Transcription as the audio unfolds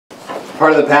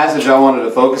part of the passage I wanted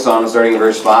to focus on, starting in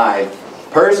verse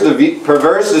 5.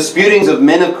 Perverse disputings of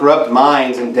men of corrupt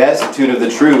minds and destitute of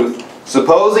the truth,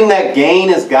 supposing that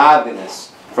gain is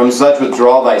godliness. From such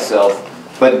withdraw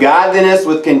thyself. But godliness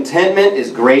with contentment is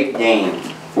great gain.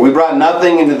 For we brought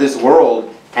nothing into this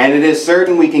world, and it is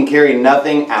certain we can carry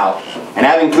nothing out. And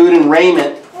having food and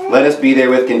raiment, let us be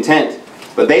therewith content.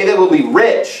 But they that will be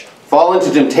rich fall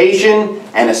into temptation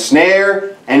and a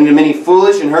snare, and into many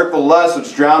foolish and hurtful lusts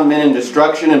which drown men in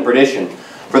destruction and perdition.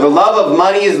 For the love of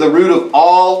money is the root of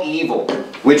all evil,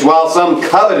 which while some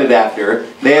coveted after,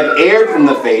 they have erred from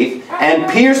the faith, and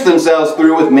pierced themselves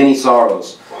through with many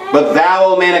sorrows. But thou,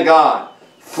 O man of God,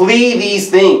 flee these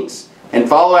things, and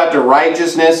follow after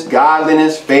righteousness,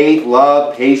 godliness, faith,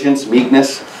 love, patience,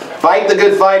 meekness. Fight the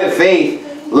good fight of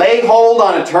faith. Lay hold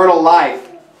on eternal life,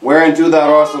 whereunto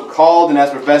thou art also called, and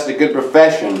hast professed a good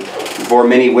profession before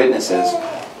many witnesses.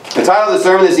 The title of the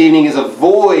sermon this evening is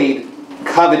Avoid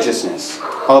Covetousness.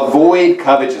 Avoid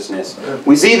covetousness.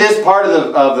 We see this part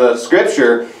of the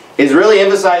scripture is really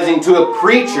emphasizing to a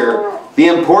preacher the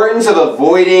importance of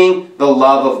avoiding the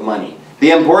love of money.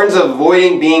 The importance of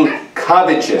avoiding being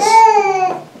covetous.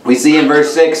 We see in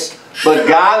verse 6, but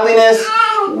godliness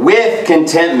with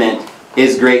contentment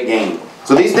is great gain.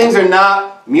 So these things are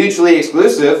not mutually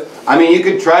exclusive. I mean, you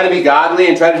could try to be godly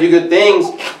and try to do good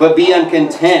things, but be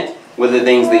uncontent with the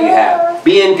things that you have.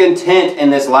 Be incontent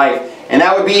in this life. And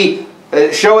that would be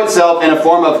show itself in a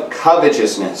form of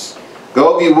covetousness.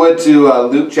 Go, if you would, to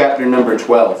Luke chapter number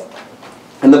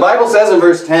 12. And the Bible says in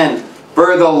verse 10,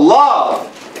 for the love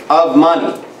of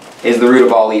money is the root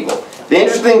of all evil. The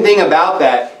interesting thing about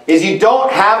that is you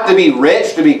don't have to be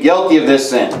rich to be guilty of this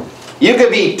sin. You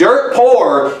could be dirt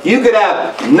poor, you could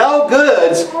have no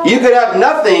goods, you could have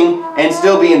nothing and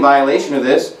still be in violation of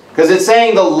this. Because it's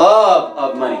saying the love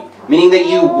of money, meaning that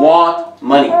you want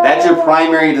money. That's your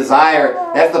primary desire.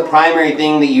 That's the primary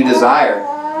thing that you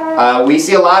desire. We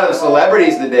see a lot of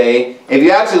celebrities today, if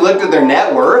you actually looked at their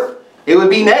net worth, it would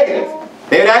be negative.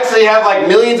 They would actually have like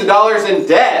millions of dollars in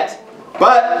debt,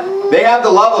 but they have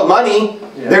the love of money.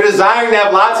 Yeah. They're desiring to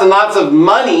have lots and lots of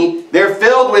money. They're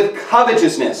filled with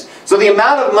covetousness. So the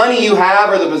amount of money you have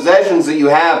or the possessions that you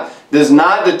have does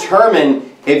not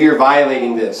determine if you're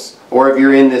violating this or if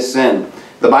you're in this sin.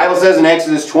 The Bible says in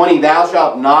Exodus 20, thou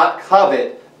shalt not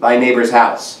covet thy neighbor's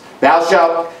house. Thou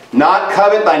shalt not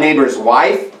covet thy neighbor's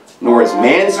wife, nor his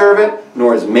manservant,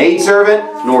 nor his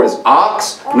maidservant, nor his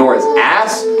ox, nor his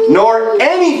ass, nor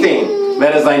anything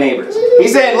that is thy neighbor's.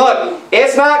 He's saying, look,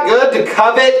 it's not good to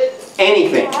covet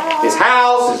anything. His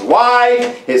house, his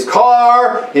wife, his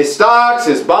car, his stocks,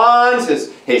 his bonds,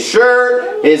 his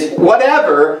shirt, his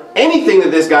whatever, anything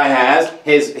that this guy has,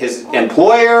 his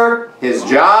employer, his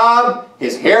job,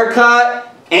 his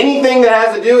haircut, anything that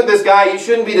has to do with this guy, you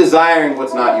shouldn't be desiring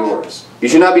what's not yours. You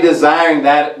should not be desiring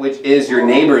that which is your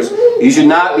neighbor's. You should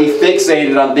not be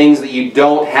fixated on things that you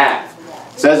don't have.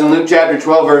 It says in Luke chapter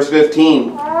 12, verse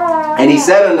 15, and he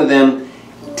said unto them,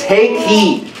 take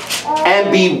heed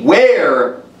and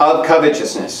beware of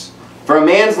covetousness. For a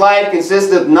man's life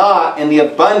consisteth not in the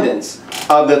abundance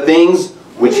of the things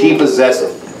which he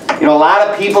possesseth. You know, a lot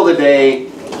of people today,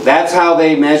 that's how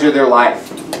they measure their life.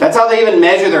 That's how they even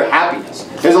measure their happiness.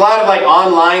 There's a lot of like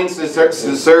online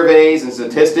surveys and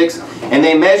statistics, and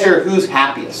they measure who's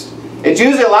happiest. It's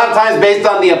usually a lot of times based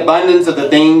on the abundance of the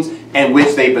things in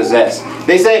which they possess.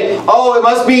 They say, oh, it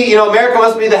must be, America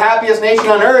must be the happiest nation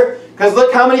on earth because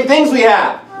look how many things we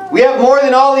have. We have more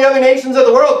than all the other nations of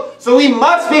the world, so we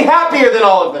must be happier than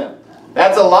all of them.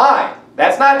 That's a lie.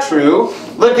 That's not true.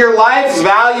 Look, your life's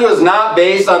value is not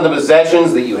based on the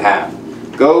possessions that you have.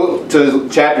 Go to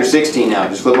chapter 16 now.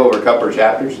 Just flip over a couple of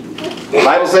chapters. The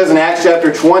Bible says in Acts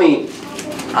chapter 20,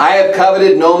 I have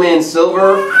coveted no man's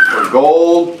silver or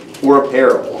gold or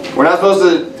apparel. We're not supposed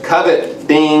to covet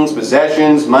things,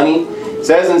 possessions, money. It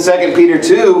says in 2 Peter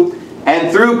 2, and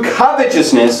through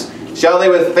covetousness shall they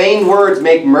with feigned words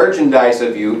make merchandise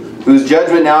of you, whose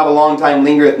judgment now of a long time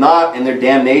lingereth not, and their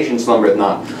damnation slumbereth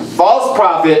not. False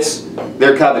prophets,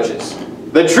 they're covetous.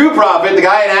 The true prophet, the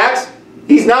guy in Acts,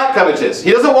 he's not covetous.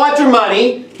 He doesn't want your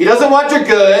money. He doesn't want your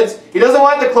goods. He doesn't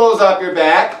want the clothes off your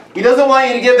back. He doesn't want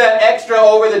you to give that extra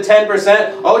over the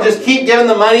 10%. Oh, just keep giving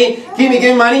the money. Keep me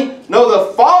giving money. No,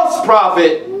 the false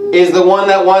prophet is the one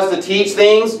that wants to teach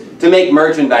things to make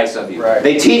merchandise of you. Right.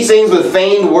 They teach things with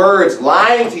feigned words,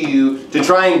 lying to you to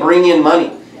try and bring in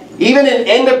money. Even in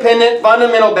independent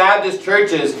fundamental Baptist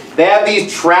churches, they have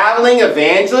these traveling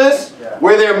evangelists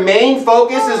where their main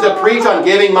focus is to preach on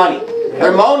giving money.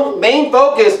 Their main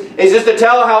focus is just to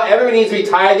tell how everybody needs to be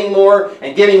tithing more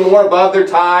and giving more above their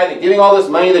tithe and giving all this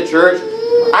money to the church.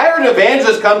 I heard an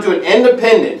evangelist come to an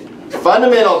independent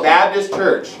fundamental Baptist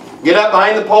church get up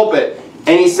behind the pulpit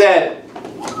and he said,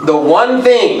 the one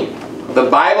thing the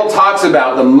Bible talks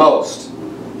about the most,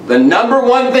 the number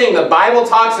one thing the Bible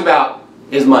talks about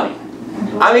is money.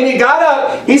 I mean, he got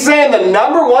up, he's saying the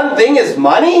number one thing is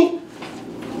money?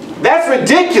 That's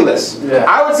ridiculous. Yeah.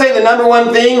 I would say the number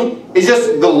one thing is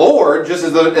just the Lord, just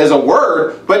as a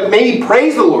word, but maybe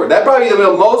praise the Lord. That'd probably be the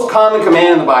most common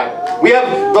command in the Bible. We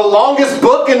have the longest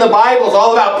book in the Bible. It's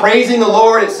all about praising the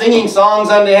Lord. It's singing songs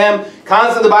unto Him.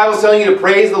 Constantly the Bible is telling you to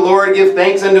praise the Lord, give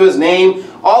thanks unto His name.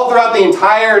 All throughout the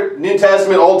entire New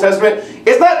Testament, Old Testament,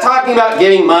 it's not talking about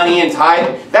giving money and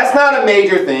tithe. That's not a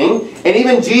major thing. And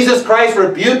even Jesus Christ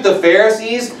rebuked the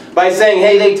Pharisees by saying,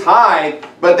 hey, they tithe,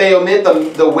 but they omit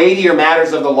the weightier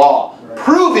matters of the law. Right.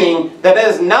 Proving that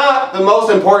is not the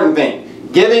most important thing.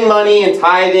 Giving money and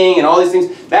tithing and all these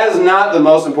things, that is not the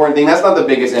most important thing. That's not the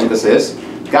biggest emphasis.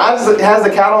 God has the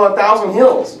cattle on 1,000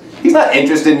 hills. He's not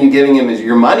interested in you giving Him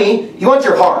your money. He wants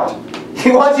your heart. He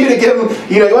wants you to give Him,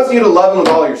 He wants you to love Him with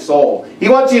all your soul. He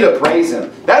wants you to praise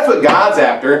Him. That's what God's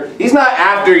after. He's not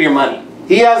after your money.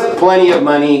 He has plenty of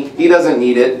money. He doesn't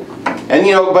need it. And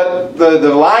but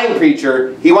the lying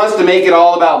preacher, he wants to make it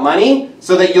all about money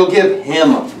so that you'll give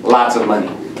him lots of money.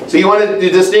 So you want to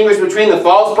distinguish between the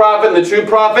false prophet and the true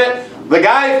prophet? The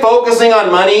guy focusing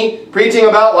on money, preaching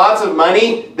about lots of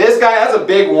money, this guy has a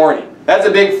big warning. That's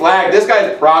a big flag. This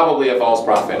guy's probably a false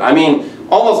prophet. I mean,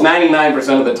 almost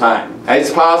 99% of the time.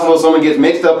 It's possible someone gets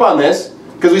mixed up on this.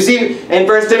 Because we see in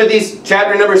 1 Timothy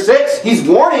chapter number 6, he's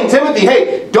warning Timothy,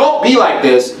 hey, don't be like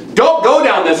this. Don't go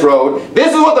down this road.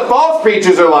 This is what the false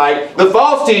preachers are like. The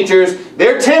false teachers,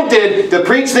 they're tempted to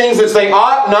preach things which they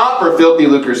ought not for filthy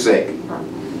lucre's sake.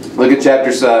 Look at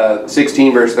chapter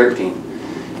 16, verse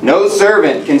 13. No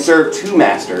servant can serve two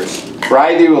masters, for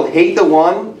either you will hate the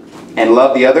one and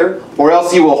love the other, or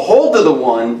else you will hold to the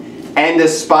one and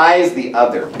despise the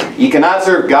other. You cannot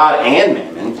serve God and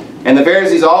mammon. And the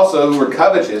Pharisees also, who were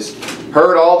covetous,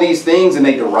 heard all these things, and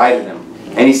they derided him.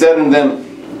 And he said unto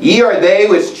them, Ye are they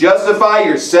which justify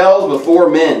yourselves before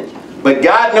men. But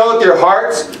God knoweth your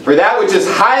hearts, for that which is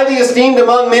highly esteemed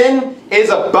among men is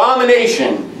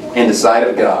abomination in the sight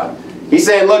of God. He's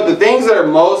saying, look, the things that are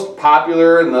most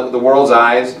popular in the world's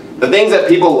eyes, the things that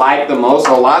people like the most,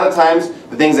 are a lot of times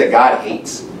the things that God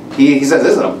hates. He says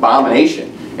this is an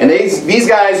abomination. And these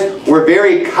guys were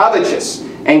very covetous.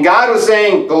 And God was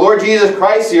saying, the Lord Jesus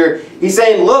Christ here, He's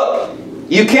saying, look,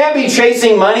 you can't be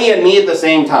chasing money and me at the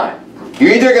same time.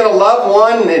 You're either going to love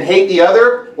one and hate the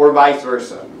other, or vice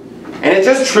versa. And it's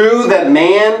just true that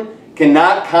man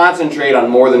cannot concentrate on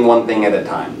more than one thing at a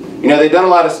time. They've done a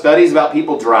lot of studies about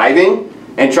people driving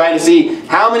and trying to see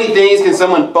how many things can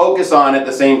someone focus on at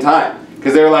the same time.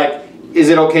 Because they're like, is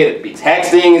it okay to be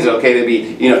texting? Is it okay to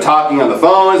be, talking on the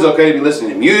phone? Is it okay to be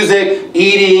listening to music,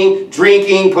 eating,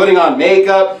 drinking, putting on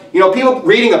makeup? People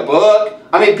reading a book.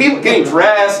 People getting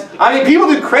dressed. People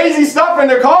do crazy stuff in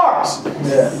their cars.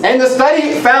 Yeah. And the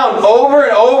study found over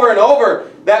and over and over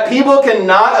that people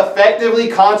cannot effectively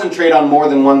concentrate on more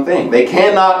than one thing. They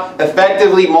cannot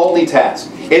effectively multitask.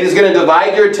 It is going to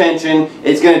divide your attention.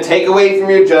 It's going to take away from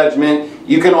your judgment.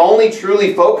 You can only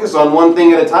truly focus on one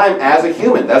thing at a time as a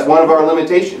human. That's one of our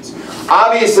limitations.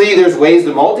 Obviously, there's ways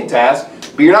to multitask,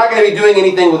 but you're not going to be doing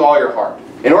anything with all your heart.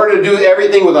 In order to do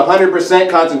everything with 100%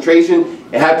 concentration,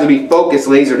 it has to be focused,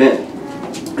 lasered in.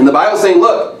 And the Bible's saying,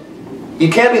 look, you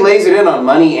can't be lasered in on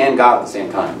money and God at the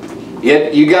same time.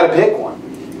 Yet you got to pick one.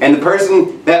 And the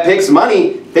person that picks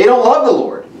money, they don't love the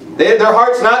Lord. Their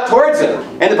heart's not towards Him.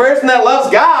 And the person that loves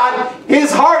God,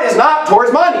 his heart is not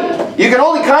towards money. You can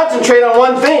only concentrate on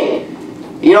one thing.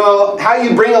 How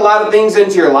you bring a lot of things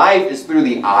into your life is through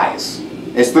the eyes.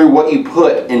 It's through what you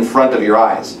put in front of your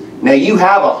eyes. Now you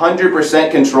have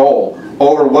 100% control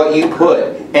over what you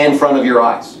put in front of your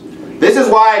eyes. This is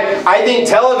why I think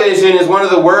television is one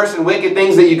of the worst and wicked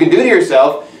things that you can do to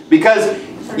yourself, because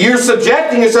you're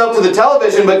subjecting yourself to the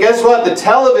television, but guess what? The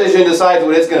television decides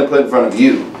what it's going to put in front of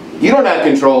you. You don't have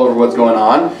control over what's going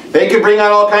on. They could bring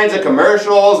out all kinds of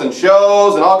commercials and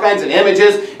shows and all kinds of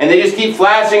images, and they just keep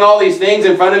flashing all these things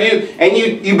in front of you, and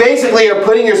you basically are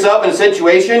putting yourself in a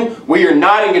situation where you're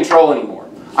not in control anymore.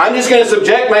 I'm just going to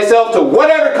subject myself to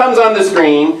whatever comes on the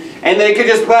screen, and they could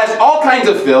just flash all kinds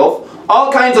of filth,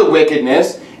 all kinds of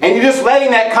wickedness, and you're just letting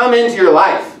that come into your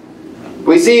life.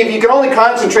 We see, if you can only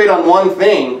concentrate on one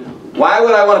thing, why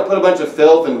would I want to put a bunch of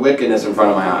filth and wickedness in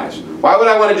front of my eyes? Why would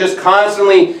I want to just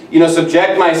constantly,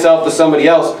 subject myself to somebody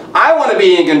else? I want to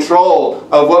be in control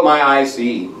of what my eyes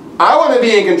see. I want to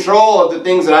be in control of the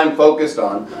things that I'm focused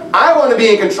on. I want to be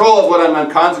in control of what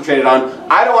I'm concentrated on.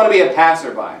 I don't want to be a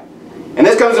passerby. And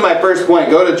this comes to my first point.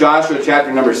 Go to Joshua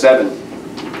chapter number 7.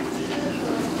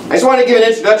 I just want to give an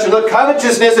introduction. Look,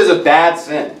 covetousness is a bad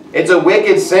sin. It's a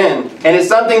wicked sin, and it's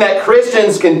something that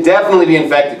Christians can definitely be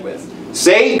infected with.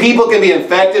 Saved people can be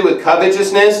infected with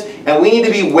covetousness, and we need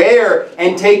to beware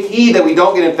and take heed that we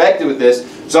don't get infected with this.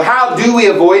 So how do we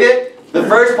avoid it? The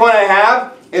first point I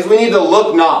have is we need to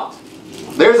look not.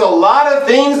 There's a lot of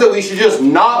things that we should just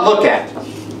not look at.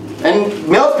 And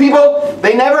most people,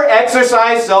 they never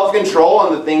exercise self-control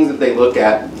on the things that they look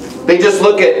at. They just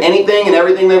look at anything and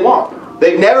everything they want.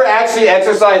 They've never actually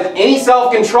exercised any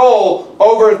self-control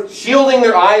over shielding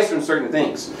their eyes from certain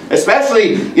things.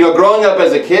 Especially, growing up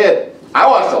as a kid, I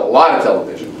watched a lot of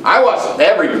television. I watched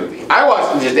every movie. I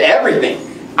watched just everything.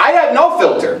 I had no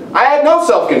filter. I had no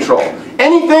self-control.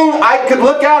 Anything I could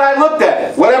look at, I looked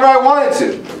at it. Whatever I wanted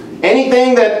to.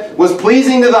 Anything that was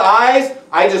pleasing to the eyes,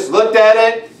 I just looked at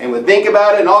it and would think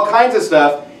about it and all kinds of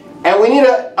stuff. And we need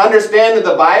to understand that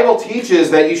the Bible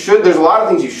teaches that there's a lot of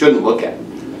things you shouldn't look at.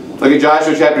 Look at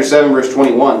Joshua chapter 7, verse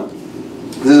 21.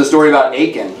 This is a story about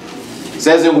Achan. It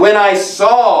says, "And when I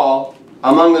saw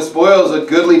among the spoils a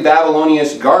goodly Babylonian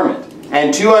garment,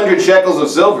 and 200 shekels of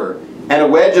silver, and a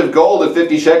wedge of gold of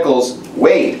 50 shekels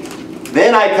weighed,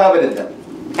 then I coveted them,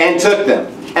 and took them.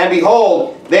 And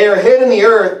behold, they are hid in the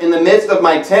earth in the midst of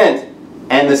my tent,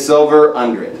 and the silver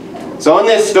under it." So in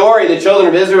this story, the children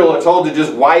of Israel are told to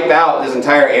just wipe out this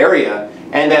entire area,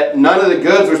 and that none of the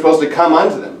goods were supposed to come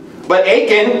unto them. But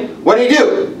Achan, what did he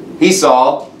do?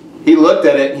 He looked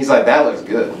at it, and he's like, that looks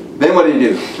good. Then what did he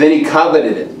do? Then he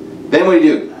coveted it. Then what did he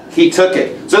do? He took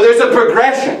it. So there's a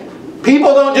progression.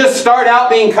 People don't just start out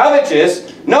being covetous.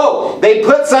 No, they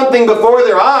put something before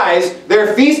their eyes.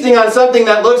 They're feasting on something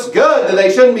that looks good that they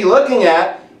shouldn't be looking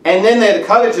at. And then the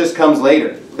covetousness comes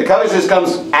later. The covetousness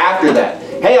comes after that.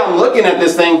 Hey, I'm looking at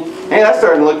this thing. Hey, that's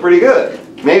starting to look pretty good.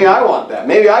 Maybe I want that.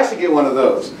 Maybe I should get one of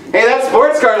those. Hey, that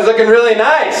sports car is looking really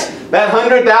nice. That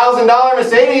 $100,000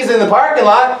 Mercedes in the parking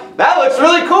lot, that looks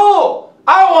really cool.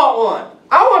 I want one.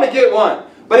 I want to get one.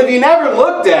 But if you never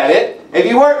looked at it, if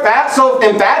you weren't so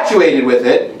infatuated with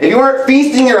it, if you weren't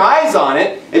feasting your eyes on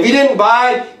it, if you didn't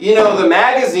buy, the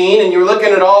magazine and you were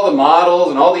looking at all the models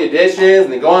and all the editions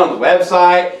and then going on the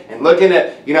website and looking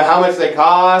at, how much they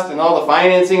cost and all the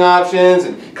financing options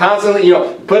and constantly,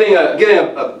 getting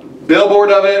a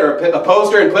billboard of it or a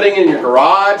poster and putting it in your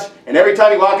garage, and every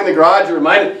time you walk in the garage you're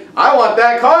reminded, I want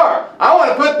that car. I want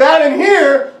to put that in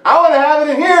here. I want to have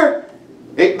it in here.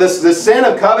 The sin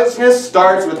of covetousness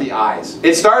starts with the eyes.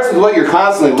 It starts with what you're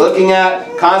constantly looking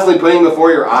at, constantly putting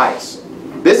before your eyes.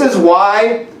 This is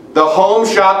why the home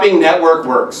shopping network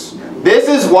works. This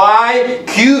is why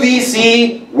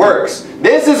QVC works.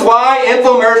 This is why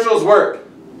infomercials work.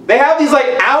 They have these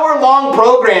hour-long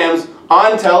programs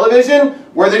on television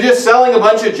where they're just selling a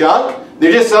bunch of junk,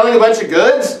 they're just selling a bunch of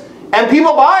goods, and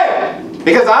people buy it.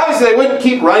 Because obviously they wouldn't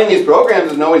keep running these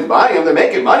programs if nobody's buying them. They're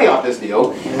making money off this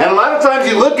deal. And a lot of times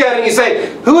you look at it and you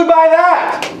say, who would buy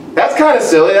that? That's kind of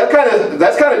silly, that's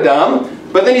kind of dumb.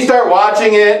 But then you start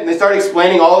watching it and they start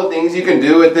explaining all the things you can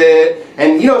do with it.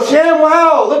 And Shem,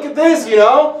 wow, look at this,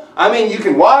 I mean, you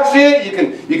can wash it,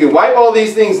 you can wipe all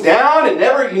these things down, it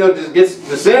never, just gets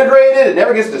disintegrated, it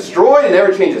never gets destroyed, it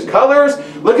never changes colors.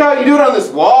 Look how you do it on this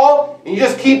wall, and you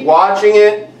just keep watching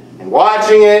it, and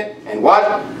watching it, and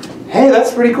watching. Hey,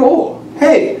 that's pretty cool.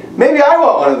 Hey, maybe I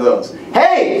want one of those.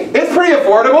 Hey, it's pretty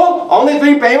affordable, only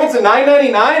 3 payments at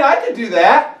 $9.99, I could do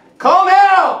that. Call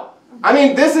now! I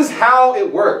mean, this is how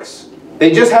it works.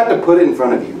 They just have to put it in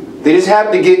front of you. They just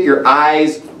have to get your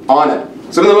eyes on it.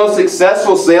 Some of the most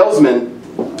successful salesmen,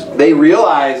 they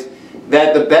realized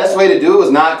that the best way to do it was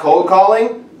not cold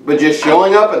calling, but just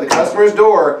showing up at the customer's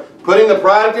door, putting the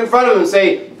product in front of them and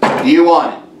say, do you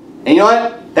want it? And you know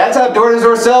what? That's how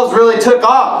door-to-door sales really took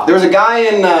off. There was a guy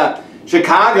in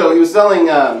Chicago, he was selling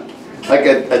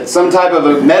some type of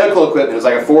a medical equipment. It was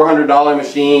like a $400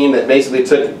 machine that basically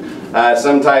took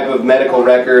some type of medical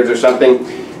records or something.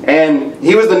 And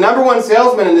he was the #1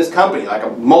 salesman in this company, like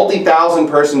a multi-thousand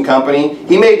person company.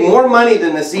 He made more money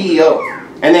than the CEO.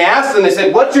 And they asked him, they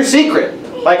said, what's your secret?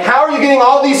 How are you getting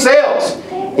all these sales?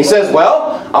 He says,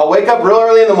 well, I'll wake up real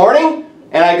early in the morning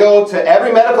and I go to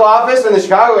every medical office in the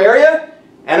Chicago area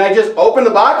and I just open the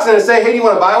box and I say, hey, do you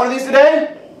want to buy one of these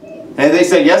today? And they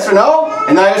said yes or no,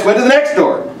 and then I just went to the next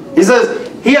door. He says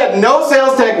he had no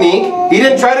sales technique. He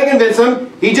didn't try to convince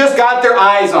them. He just got their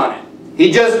eyes on it.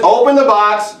 He just opened the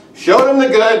box, showed them the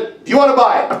good. Do you want to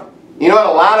buy it? You know what?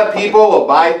 A lot of people will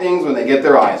buy things when they get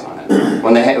their eyes on it,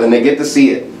 when they get to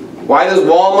see it. Why does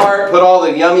Walmart put all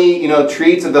the yummy,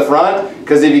 treats at the front?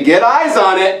 Because if you get eyes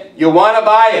on it, you want to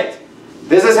buy it.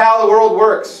 This is how the world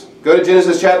works. Go to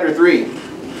Genesis chapter 3.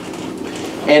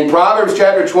 In Proverbs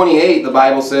chapter 28, the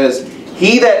Bible says,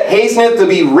 He that hasteneth to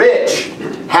be rich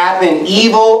hath an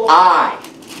evil eye,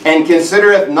 and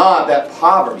considereth not that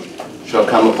poverty shall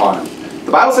come upon him.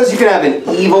 The Bible says you can have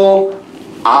an evil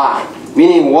eye.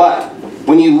 Meaning what?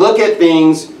 When you look at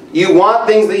things, you want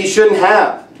things that you shouldn't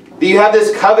have. That you have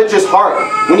this covetous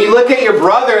heart. When you look at your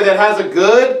brother that has a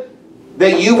good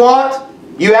that you want,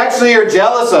 you actually are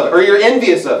jealous of it, or you're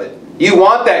envious of it. You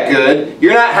want that good.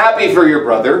 You're not happy for your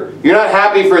brother. You're not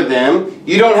happy for them.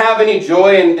 You don't have any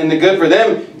joy in the good for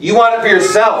them. You want it for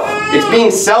yourself. It's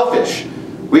being selfish.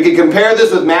 We could compare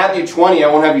this with Matthew 20. I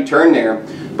won't have you turn there.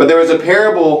 But there was a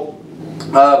parable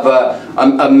of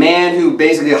a man who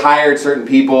basically hired certain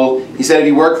people. He said, if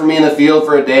you work for me in the field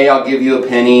for a day, I'll give you a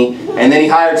penny. And then he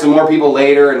hired some more people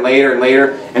later and later and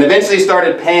later. And eventually he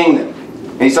started paying them.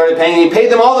 And he started paying them. He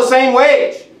paid them all the same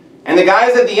wage. And the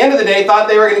guys at the end of the day thought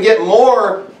they were going to get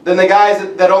more than the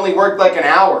guys that only worked like an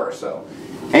hour or so.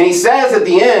 And he says at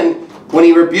the end, when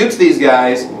he rebukes these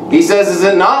guys, he says, is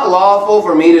it not lawful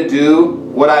for me to do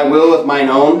what I will with mine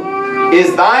own?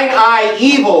 Is thine eye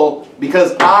evil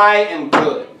because I am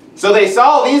good? So they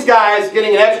saw these guys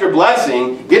getting an extra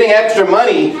blessing, getting extra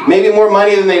money, maybe more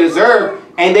money than they deserved,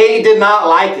 and they did not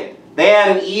like it. They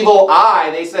had an evil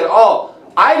eye. They said, oh,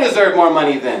 I deserve more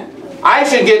money then. I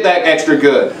should get that extra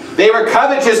good. They were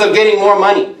covetous of getting more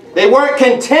money. They weren't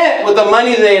content with the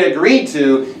money they had agreed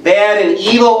to. They had an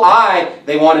evil eye.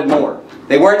 They wanted more.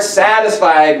 They weren't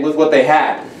satisfied with what they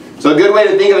had. So a good way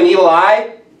to think of an evil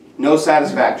eye, no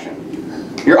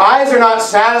satisfaction. Your eyes are not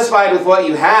satisfied with what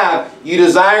you have. You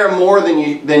desire more than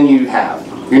you have.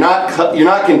 You're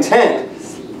not content.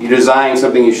 You're desiring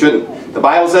something you shouldn't. The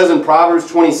Bible says in Proverbs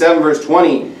 27 verse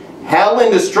 20, hell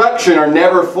and destruction are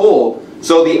never full,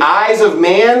 so the eyes of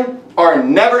man are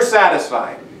never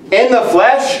satisfied. In the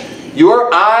flesh,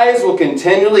 your eyes will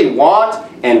continually want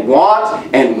and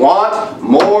want and want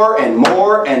more and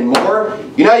more and more.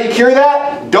 You know how you cure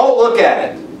that? Don't look at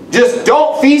it. Just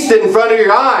don't feast it in front of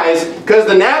your eyes, because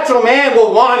the natural man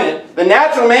will want it. The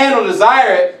natural man will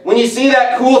desire it. When you see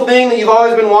that cool thing that you've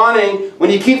always been wanting, when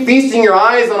you keep feasting your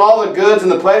eyes on all the goods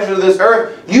and the pleasures of this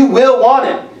earth, you will want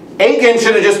it. Achan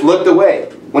should have just looked away.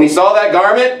 When he saw that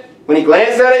garment, when he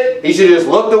glanced at it, he should have just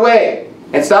looked away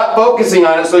and stopped focusing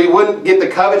on it so he wouldn't get the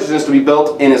covetousness to be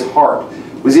built in his heart.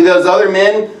 We see those other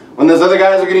men, when those other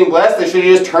guys are getting blessed, they should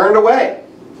have just turned away.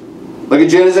 Look at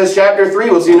Genesis chapter 3.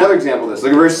 We'll see another example of this.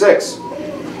 Look at verse 6.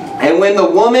 And when the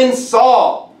woman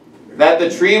saw that the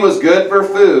tree was good for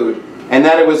food, and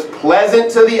that it was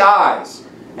pleasant to the eyes,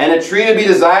 and a tree to be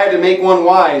desired to make one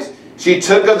wise, she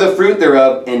took of the fruit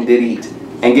thereof and did eat,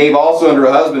 and gave also unto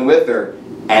her husband with her,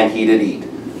 and he did eat.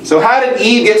 So how did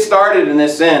Eve get started in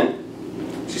this sin?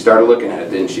 She started looking at it,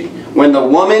 didn't she? When the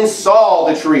woman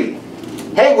saw the tree.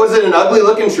 Hey, was it an ugly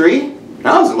looking tree?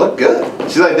 No, does it look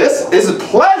good? She's like, this is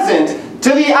pleasant to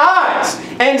the eyes.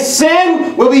 And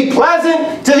sin will be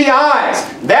pleasant to the eyes.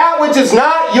 That which is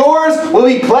not yours will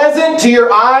be pleasant to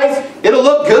your eyes. It'll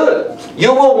look good.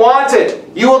 You will want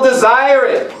it. You will desire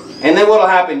it. And then what will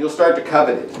happen? You'll start to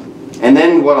covet it. And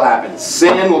then what will happen?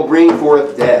 Sin will bring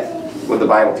forth death, what the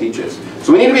Bible teaches.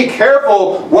 So we need to be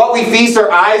careful what we feast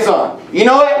our eyes on. You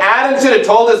know what Adam should have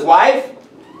told his wife?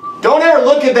 Don't ever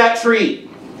look at that tree.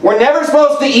 We're never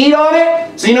supposed to eat on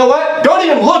it. So you know what? Don't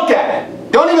even look at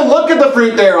it. Don't even look at the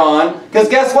fruit thereon. Because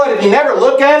guess what? If you never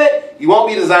look at it, you won't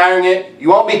be desiring it. You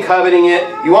won't be coveting it.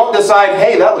 You won't decide,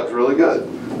 hey, that looks really good.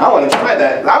 I want to try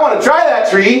that. I want to try that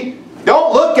tree.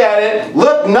 Don't look at it.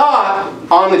 Look not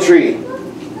on the tree.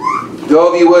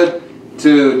 Go, if you would,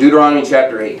 to Deuteronomy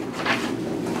chapter 8.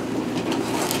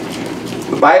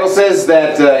 The Bible says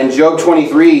that in Job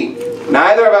 23,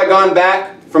 neither have I gone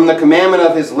back from the commandment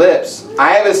of his lips.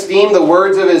 I have esteemed the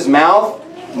words of his mouth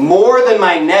more than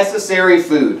my necessary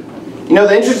food. You know,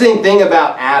 the interesting thing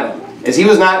about Adam is he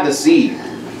was not deceived.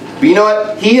 But you know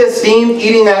what? He esteemed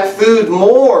eating that food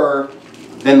more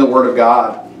than the Word of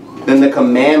God, than the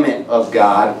commandment of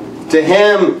God. To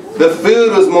him, the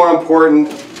food was more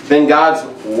important than God's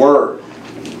Word.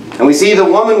 And we see the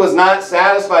woman was not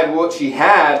satisfied with what she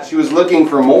had. She was looking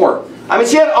for more. I mean,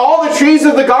 she had all the trees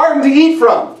of the garden to eat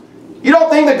from. You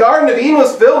don't think the Garden of Eden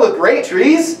was filled with great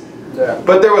trees? Yeah.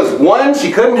 But there was one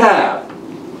she couldn't have.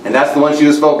 And that's the one she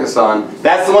was focused on.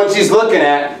 That's the one she's looking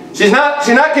at. She's not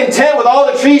content with all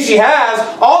the trees she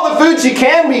has, all the food she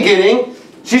can be getting.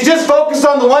 She's just focused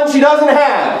on the one she doesn't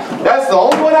have. That's the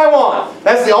only one I want.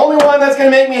 That's the only one that's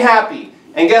going to make me happy.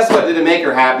 And guess what? Did it make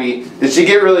her happy? Did she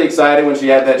get really excited when she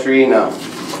had that tree? No.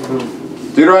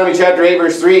 Deuteronomy chapter 8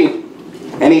 verse 3.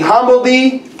 And he humbled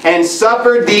thee and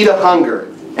suffered thee to hunger,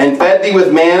 and fed thee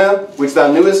with manna, which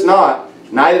thou knewest not,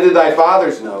 neither did thy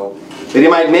fathers know, that he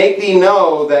might make thee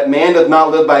know that man doth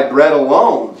not live by bread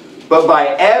alone, but by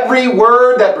every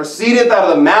word that proceedeth out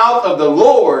of the mouth of the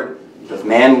Lord doth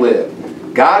man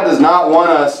live. God does not want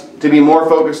us to be more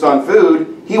focused on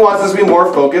food. He wants us to be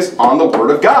more focused on the Word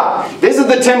of God. This is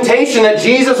the temptation that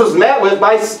Jesus was met with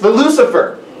by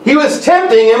Lucifer. He was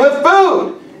tempting him with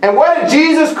food. And what did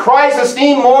Jesus Christ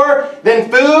esteem more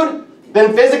than food?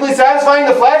 Than physically satisfying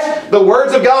the flesh? The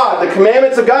words of God, the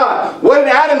commandments of God. What did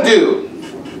Adam do?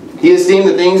 He esteemed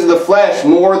the things of the flesh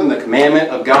more than the commandment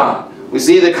of God. We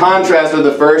see the contrast of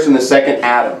the first and the second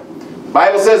Adam. The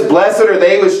Bible says, blessed are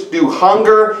they which do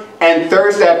hunger and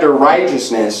thirst after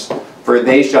righteousness, for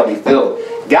they shall be filled.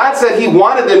 God said He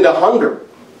wanted them to hunger,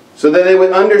 so that they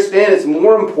would understand it's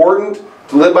more important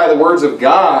to live by the words of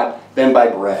God than by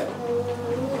bread,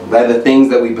 by the things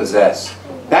that we possess.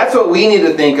 That's what we need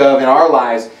to think of in our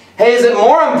lives. Hey, is it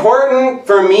more important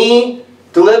for me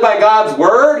to live by God's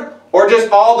Word, or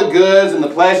just all the goods and the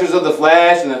pleasures of the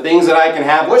flesh and the things that I can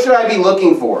have? What should I be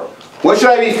looking for? What should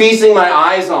I be feasting my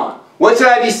eyes on? What should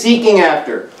I be seeking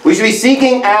after? We should be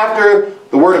seeking after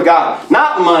the Word of God.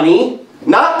 Not money,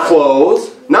 not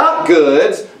clothes, not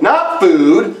goods, not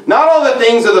food, not all the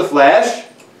things of the flesh.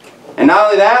 And not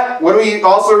only that, what do we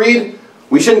also read?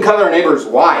 We shouldn't covet our neighbor's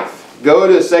wife. Go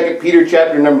to 2 Peter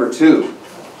chapter number 2.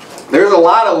 There's a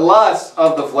lot of lust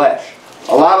of the flesh.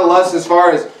 A lot of lust as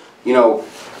far as,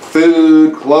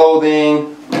 food,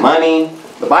 clothing, money.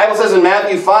 The Bible says in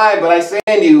Matthew 5, but I say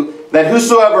unto you, that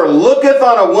whosoever looketh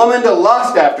on a woman to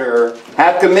lust after her,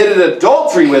 hath committed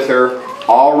adultery with her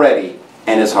already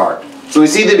in his heart. So we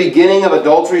see the beginning of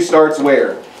adultery starts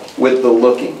where? With the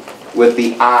looking, with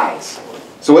the eyes.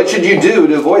 So what should you do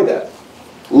to avoid that?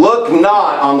 Look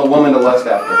not on the woman to lust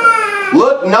after her.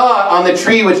 Look not on the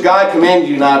tree which God commanded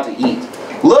you not to eat.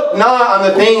 Look not on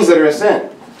the things that are a sin.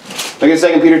 Look at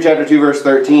 2 Peter chapter 2, verse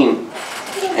 13.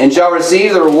 And shall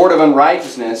receive the reward of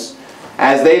unrighteousness,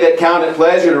 as they that count it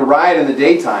pleasure to ride in the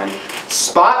daytime.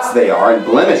 Spots they are, and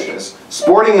blemishes,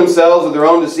 sporting themselves with their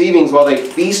own deceivings while they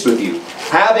feast with you,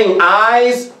 having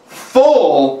eyes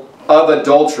full of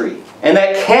adultery, and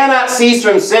that cannot cease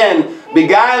from sin,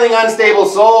 beguiling unstable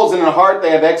souls, and in heart they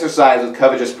have exercised with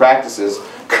covetous practices.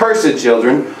 Cursed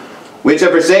children, which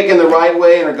have forsaken the right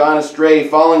way and are gone astray,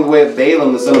 following the way of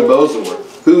Balaam the son of Bosor,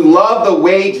 who love the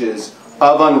wages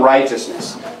of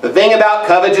unrighteousness. The thing about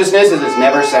covetousness is it's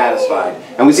never satisfied.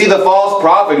 And we see the false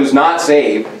prophet who's not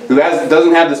saved, who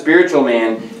doesn't have the spiritual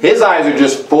man, his eyes are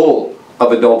just full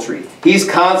of adultery. He's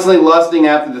constantly lusting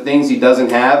after the things he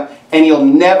doesn't have, and he'll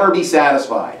never be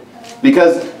satisfied.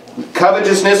 Because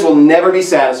covetousness will never be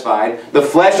satisfied. The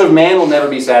flesh of man will never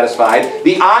be satisfied.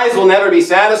 The eyes will never be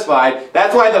satisfied.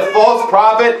 That's why the false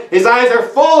prophet, his eyes are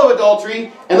full of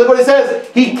adultery. And look what it says.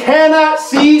 He cannot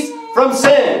cease from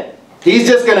sin. He's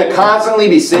just going to constantly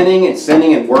be sinning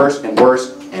and worse and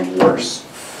worse and worse.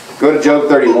 Go to Job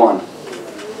 31.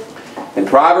 In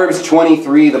Proverbs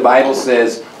 23, the Bible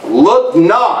says, look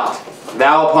not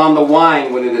thou upon the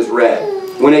wine when it is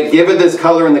red, when it giveth its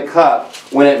color in the cup,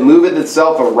 when it moveth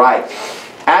itself aright.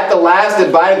 At the last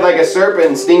it biteth like a serpent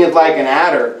and stingeth like an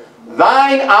adder.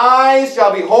 Thine eyes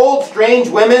shall behold strange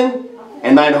women,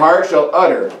 and thine heart shall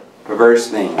utter perverse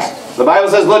things. The Bible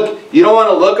says, look, you don't want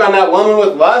to look on that woman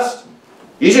with lust?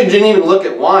 You shouldn't even look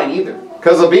at wine either.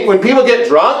 Because when people get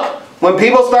drunk, when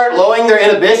people start lowering their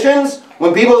inhibitions,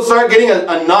 when people start getting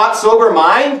a not sober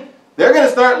mind, they're going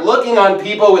to start looking on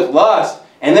people with lust,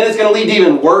 and then it's going to lead to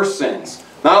even worse sins.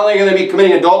 Not only are they going to be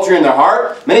committing adultery in their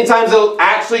heart, many times they'll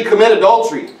actually commit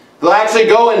adultery. They'll actually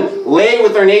go and lay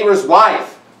with their neighbor's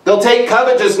wife. They'll take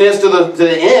covetousness to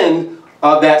the end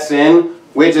of that sin,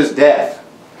 which is death.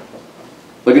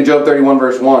 Look at Job 31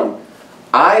 verse 1.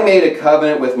 I made a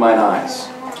covenant with mine eyes.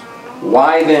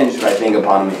 Why then should I think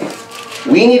upon me?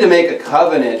 We need to make a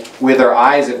covenant with our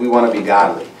eyes if we want to be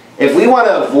godly. If we want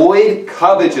to avoid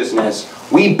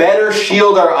covetousness, we better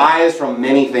shield our eyes from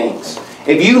many things.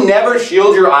 If you never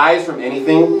shield your eyes from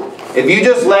anything, if you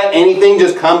just let anything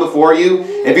just come before you,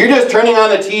 if you're just turning on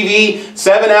the TV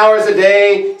 7 hours a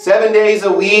day, 7 days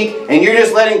a week, and you're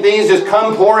just letting things just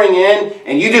come pouring in,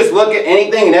 and you just look at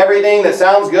anything and everything that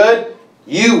sounds good,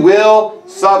 you will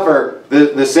suffer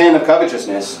the sin of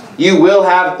covetousness. You will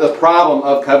have the problem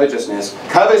of covetousness.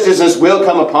 Covetousness will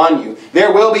come upon you.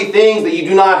 There will be things that you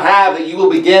do not have that you will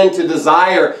begin to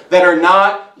desire that are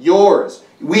not yours.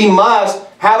 We must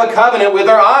have a covenant with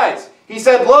our eyes. He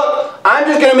said, look, I'm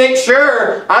just going to make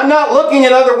sure I'm not looking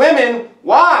at other women.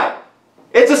 Why?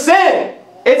 It's a sin.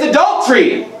 It's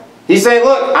adultery. He's saying,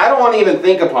 look, I don't want to even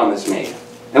think upon this maid.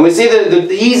 And we see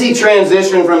the easy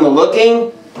transition from the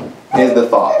looking is the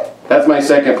thought. That's my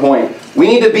second point. We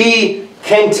need to be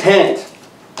content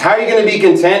How are you going to be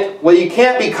content? Well, you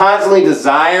can't be constantly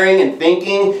desiring and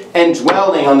thinking and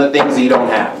dwelling on the things that you don't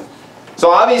have.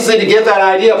 So obviously, to get that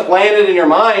idea planted in your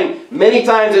mind, many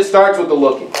times it starts with the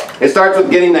looking. It starts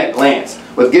with getting that glance,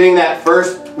 with getting that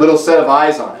first little set of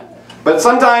eyes on it. But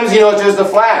sometimes, it's just a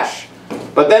flash.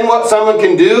 But then what someone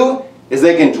can do is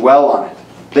they can dwell on it.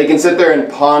 They can sit there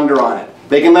and ponder on it.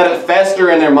 They can let it fester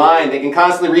in their mind. They can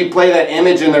constantly replay that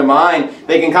image in their mind.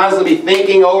 They can constantly be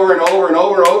thinking over and over and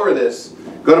over this.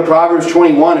 Go to Proverbs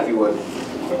 21 if you would.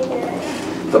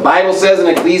 The Bible says in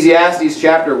Ecclesiastes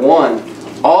chapter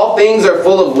 1, all things are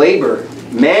full of labor.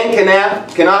 Man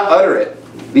cannot utter it.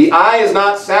 The eye is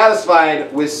not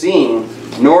satisfied with seeing,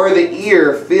 nor the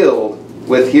ear filled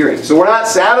with hearing. So we're not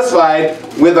satisfied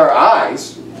with our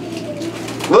eyes.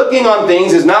 Looking on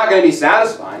things is not going to be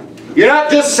satisfying. You're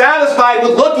not just satisfied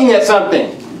with looking at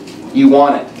something. You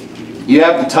want it. You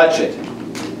have to touch it.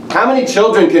 How many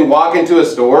children can walk into a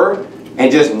store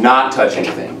and just not touch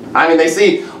anything? I mean, they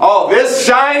see, oh, this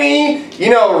shiny,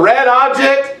 red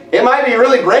object. It might be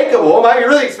really breakable. It might be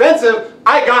really expensive.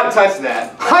 I got to touch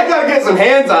that. I got to get some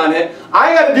hands on it.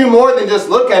 I got to do more than just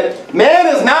look at it. Man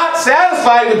is not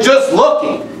satisfied with just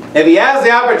looking. If he has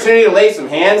the opportunity to lay some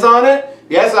hands on it, if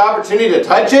he has the opportunity to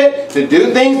touch it, to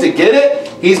do things, to get it,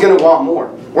 he's going to want more.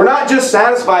 We're not just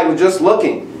satisfied with just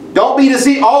looking. Don't be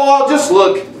deceived. Oh, I'll just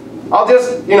look. I'll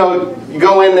just,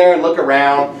 go in there and look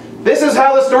around. This is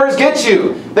how the stores get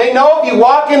you. They know if you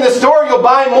walk in the store, you'll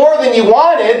buy more than you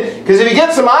wanted, because if you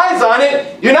get some eyes on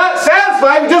it, you're not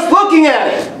satisfied with just looking at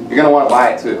it. You're going to want to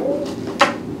buy it too.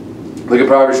 Look at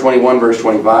Proverbs 21, verse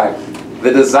 25.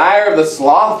 The desire of the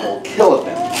slothful killeth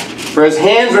him, for his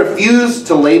hands refuse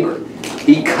to labor.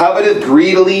 He coveteth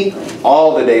greedily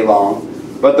all the day long,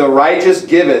 but the righteous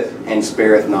giveth and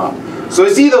spareth not. So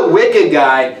you see the wicked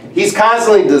guy, he's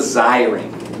constantly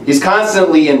desiring. He's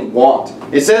constantly in want.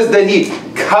 It says that he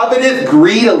coveteth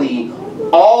greedily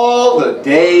all the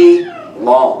day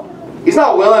long. He's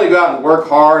not willing to go out and work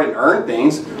hard and earn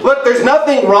things. Look, there's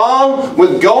nothing wrong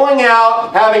with going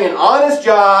out, having an honest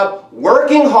job,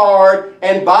 working hard,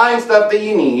 and buying stuff that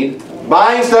you need,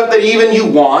 buying stuff that even you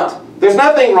want. There's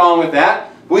nothing wrong with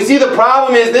that. We see the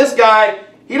problem is this guy,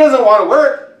 he doesn't want to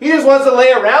work. He just wants to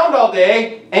lay around all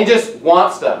day and just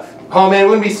want stuff. Oh man,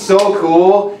 wouldn't it be so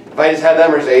cool if I just had that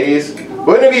Mercedes?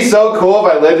 Wouldn't it be so cool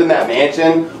if I lived in that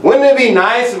mansion? Wouldn't it be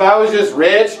nice if I was just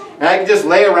rich and I could just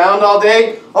lay around all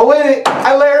day? Oh wait,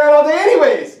 I lay around all day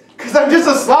anyways, because I'm just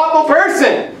a slothful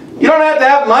person. You don't have to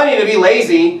have money to be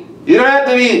lazy. You don't have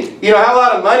to be, have a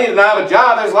lot of money to not have a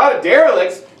job. There's a lot of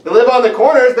derelicts that live on the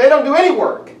corners. They don't do any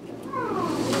work.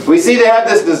 We see they have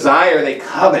this desire. They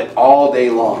covet all day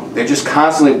long. They're just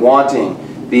constantly wanting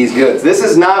these goods. This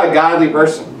is not a godly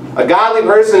person. A godly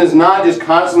person is not just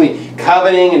constantly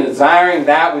coveting and desiring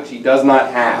that which he does not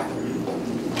have.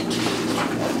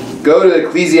 Go to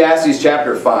Ecclesiastes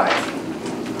chapter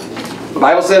 5. The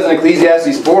Bible says in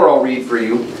Ecclesiastes 4, I'll read for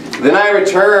you. Then I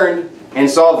returned and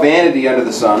saw vanity under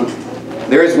the sun.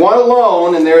 There is one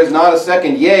alone, and there is not a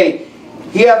second. Yea,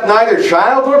 he hath neither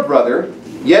child nor brother,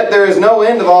 yet there is no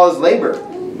end of all his labor.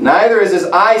 Neither is his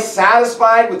eye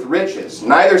satisfied with riches.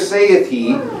 Neither saith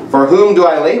he, for whom do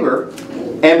I labor,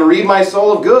 and bereave my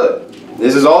soul of good.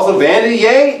 This is also vanity,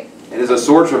 yea, it is a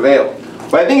sore travail.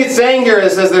 But I think it's saying here,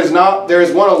 it says there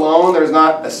is one alone, there is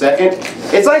not a second.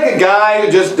 It's like a guy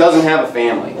who just doesn't have a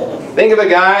family. Think of a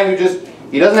guy who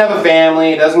he doesn't have a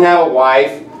family, he doesn't have a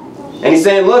wife, and he's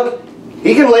saying, look,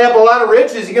 he can lay up a lot of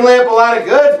riches, he can lay up a lot of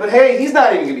goods, but hey, he's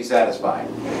not even going to be satisfied.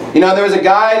 There was a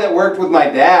guy that worked with my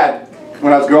dad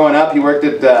when I was growing up. He worked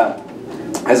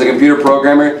as a computer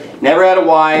programmer, never had a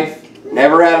wife,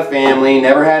 never had a family,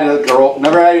 never had a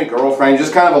girlfriend,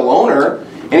 just kind of a loner.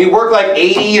 And he worked like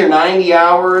 80 or 90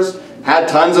 hours, had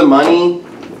tons of money,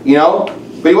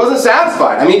 but he wasn't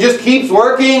satisfied. I mean, he just keeps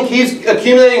working, keeps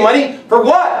accumulating money. For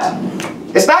what?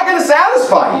 It's not going to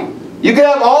satisfy you. You can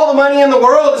have all the money in the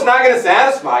world, it's not going to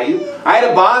satisfy you. I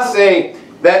had a boss say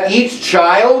that each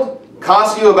child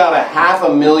costs you about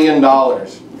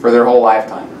 $500,000 for their whole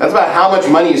lifetime. That's about how much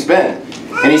money you spend.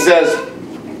 And he says,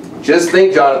 just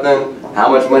think, Jonathan, how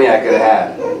much money I could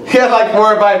have had. He had like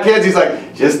 4 or 5 kids. He's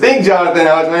like, just think, Jonathan,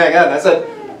 how much money I got.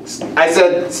 And I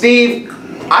said, Steve,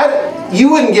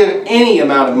 you wouldn't give any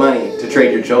amount of money to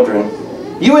trade your children.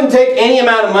 You wouldn't take any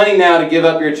amount of money now to give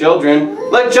up your children.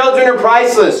 Look, children are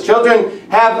priceless. Children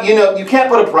have, you can't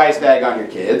put a price tag on your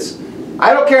kids.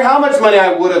 I don't care how much money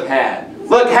I would have had.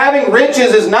 Look, having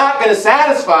riches is not going to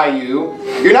satisfy you.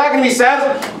 You're not going to be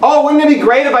satisfied. Oh, wouldn't it be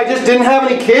great if I just didn't have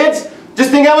any kids?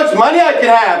 Just think how much money I could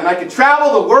have, and I could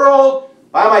travel the world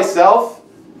by myself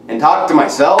and talk to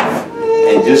myself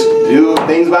and just do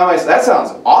things by myself. That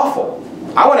sounds awful.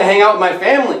 I want to hang out with my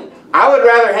family. I would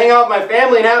rather hang out with my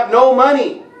family and have no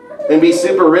money than be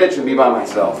super rich and be by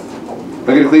myself. Look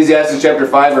at Ecclesiastes chapter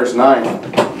 5, verse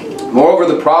 9. Moreover,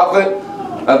 the profit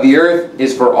of the earth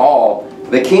is for all.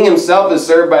 The king himself is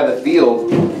served by the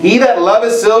field. He that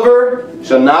loveth silver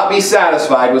shall not be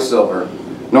satisfied with silver,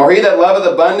 nor he that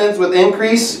loveth abundance with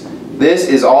increase. This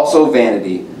is also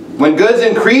vanity. When goods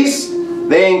increase,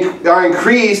 they are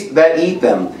increased that eat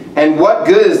them. And what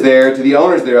good is there to the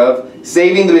owners thereof,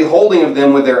 saving the beholding of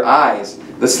them with their eyes?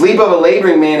 The sleep of a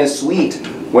laboring man is sweet,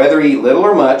 whether he eat little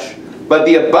or much, but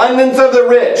the abundance of the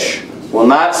rich will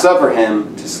not suffer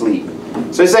him to sleep.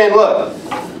 So he's saying, look,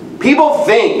 people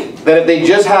think that if they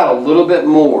just had a little bit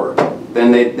more,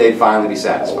 then they'd finally be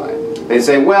satisfied. They'd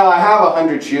say, well, I have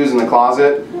 100 shoes in the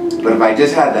closet, but if I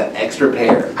just had that extra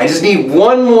pair, I just need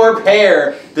one more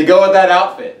pair to go with that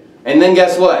outfit. And then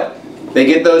guess what? They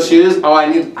get those shoes. Oh,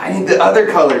 I need the other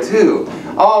color too.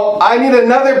 Oh, I need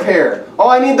another pair. Oh,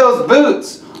 I need those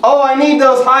boots. Oh, I need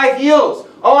those high heels.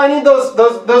 Oh, I need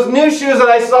those new shoes that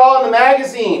I saw in the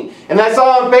magazine, and that I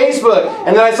saw on Facebook,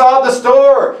 and that I saw at the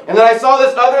store, and that I saw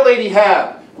this other lady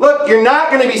have. Look, you're not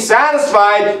going to be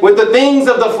satisfied with the things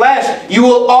of the flesh. You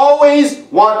will always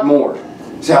want more.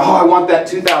 You say, oh, I want that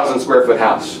 2,000 square foot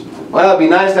house. Well, it'd be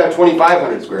nice to have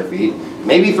 2,500 square feet.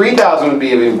 Maybe 3,000 would be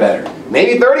even better.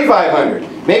 Maybe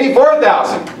 3,500. Maybe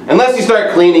 4,000. Unless you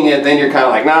start cleaning it, then you're kind of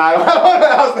like, nah, I don't want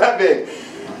a house that big.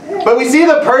 But we see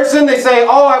the person, they say,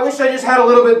 oh, I wish I just had a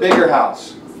little bit bigger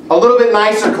house. A little bit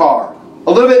nicer car.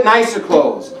 A little bit nicer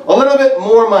clothes. A little bit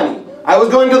more money. I was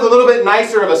going to the little bit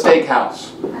nicer of a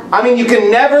steakhouse. I mean, you can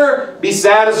never be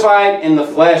satisfied in the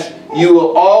flesh. You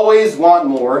will always want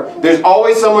more. There's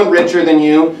always someone richer than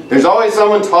you. There's always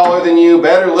someone taller than you,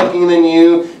 better looking than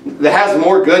you, that has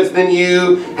more goods than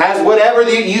you, has whatever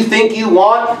you think you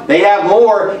want. They have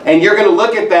more, and you're going to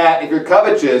look at that if you're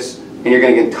covetous, and you're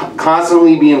going to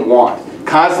constantly be in want,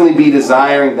 constantly be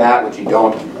desiring that which you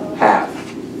don't have.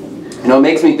 You know, it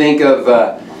makes me think of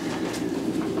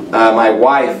my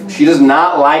wife. She does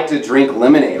not like to drink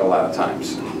lemonade a lot of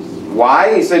times.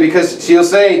 Why? You say, because she'll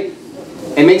say,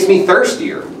 it makes me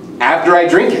thirstier after I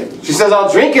drink it. She says, I'll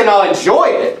drink it and I'll enjoy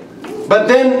it, but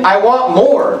then I want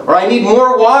more, or I need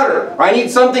more water, or I need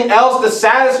something else to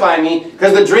satisfy me,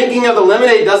 because the drinking of the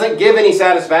lemonade doesn't give any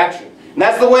satisfaction. And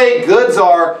that's the way goods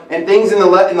are and things in the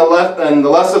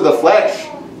lust of the flesh.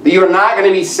 That you're not going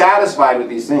to be satisfied with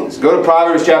these things. Go to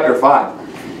Proverbs chapter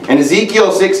 5. And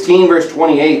Ezekiel 16 verse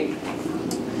 28.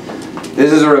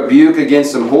 This is a rebuke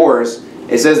against some whores.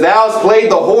 It says, Thou hast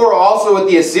played the whore also with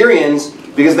the Assyrians,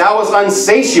 because thou wast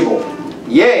unsatiable.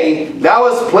 Yea, thou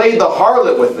hast played the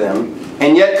harlot with them,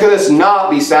 and yet couldst not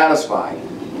be satisfied.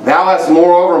 Thou hast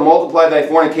moreover multiplied thy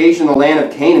fornication in the land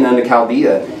of Canaan unto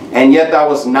Chaldea, and yet thou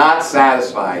wast not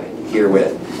satisfied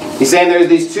herewith. He's saying there's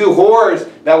these two whores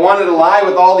that wanted to lie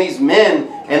with all these men,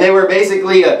 and they were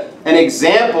basically an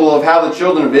example of how the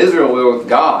children of Israel were with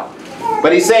God.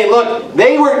 But he's saying, look,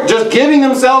 they were just giving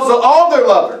themselves to all their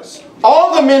lovers.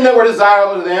 All the men that were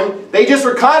desirable to them, they just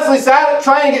were constantly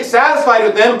trying to get satisfied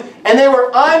with them, and they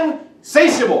were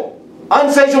unsatiable.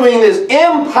 Unsatiable meaning it is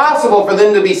impossible for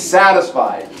them to be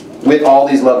satisfied with all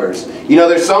these lovers. You know,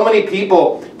 there's so many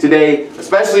people today,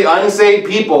 especially unsaved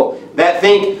people, that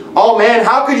think, oh man,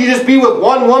 how could you just be with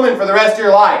one woman for the rest of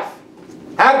your life?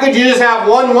 How could you just have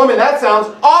one woman? That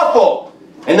sounds awful.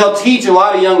 And they'll teach a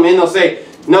lot of young men, they'll say,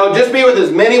 no, just be with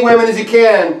as many women as you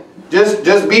can.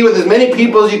 Just be with as many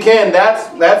people as you can. That's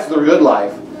the good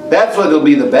life. That's what will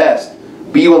be the best.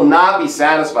 But you will not be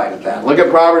satisfied with that. Look at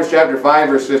Proverbs chapter 5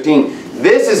 verse 15.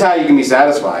 This is how you can be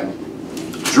satisfied.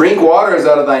 Drink waters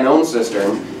out of thine own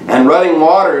cistern, and running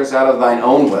waters out of thine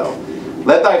own well.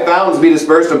 Let thy fountains be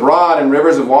dispersed abroad, and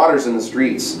rivers of waters in the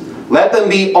streets. Let them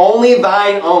be only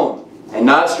thine own, and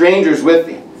not strangers with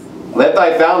thee. Let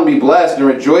thy fountain be blessed, and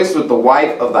rejoice with the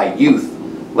wife of thy youth.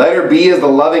 Let her be as the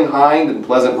loving hind and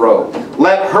pleasant roe.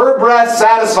 Let her breast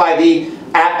satisfy thee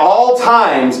at all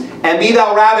times, and be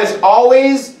thou ravished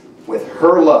always with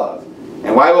her love.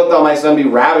 And why wilt thou, my son, be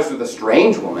ravished with a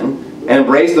strange woman, and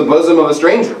embrace the bosom of a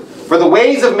stranger? For the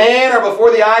ways of man are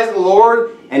before the eyes of the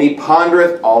Lord, and he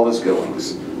pondereth all his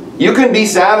goings. You can be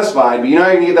satisfied, but you know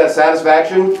how you get that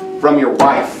satisfaction? From your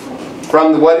wife.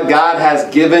 From what God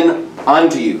has given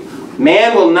unto you.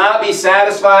 Man will not be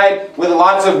satisfied with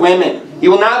lots of women. He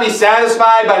will not be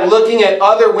satisfied by looking at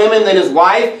other women than his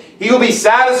wife. He will be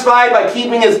satisfied by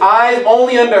keeping his eyes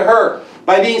only unto her.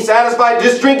 By being satisfied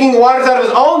just drinking waters out of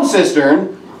his own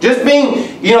cistern. Just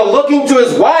being, looking to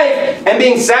his wife and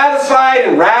being satisfied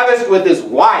and ravished with his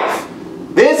wife.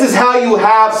 This is how you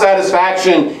have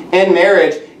satisfaction in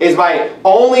marriage, is by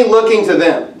only looking to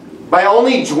them. by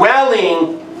only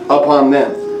dwelling upon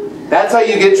them. That's how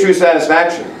you get true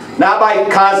satisfaction. Not by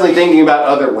constantly thinking about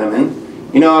other women.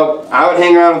 You know, I would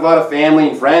hang around with a lot of family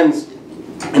and friends,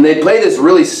 and they'd play this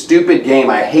really stupid game.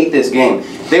 I hate this game.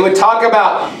 They would talk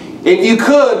about, if you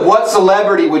could, what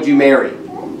celebrity would you marry?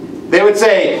 They would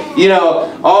say, you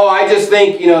know, oh, I just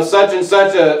think, you know, such and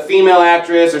such a female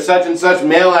actress or such and such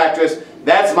male actress,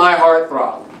 that's my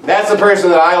heartthrob. That's the person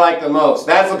that I like the most.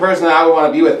 That's the person that I would want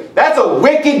to be with. That's a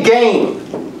wicked game.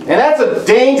 And that's a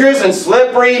dangerous and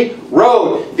slippery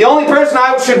road. The only person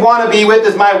I should want to be with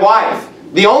is my wife.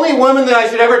 The only woman that I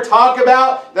should ever talk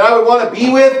about that I would want to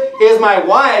be with is my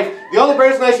wife. The only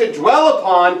person I should dwell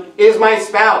upon is my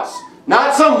spouse.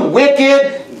 Not some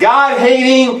wicked,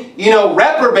 God-hating, you know,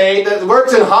 reprobate that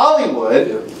works in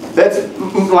Hollywood. That's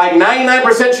like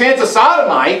 99% chance of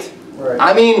sodomite. Right.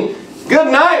 I mean,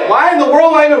 good night. Why in the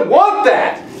world do I even want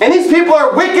that? And these people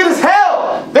are wicked as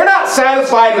hell. They're not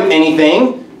satisfied with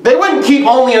anything. They wouldn't keep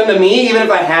only unto me even if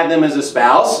I had them as a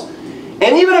spouse.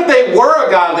 And even if they were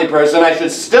a godly person, I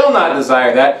should still not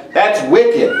desire that. That's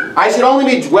wicked. I should only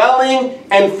be dwelling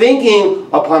and thinking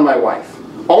upon my wife.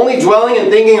 Only dwelling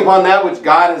and thinking upon that which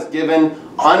God has given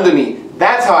unto me.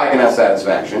 That's how I can have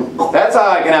satisfaction. That's how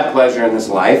I can have pleasure in this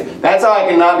life. That's how I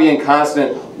can not be in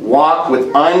constant walk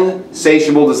with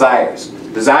unsatiable desires.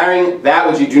 Desiring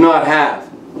that which you do not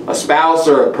have. A spouse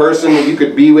or a person that you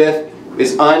could be with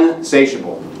is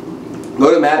unsatiable.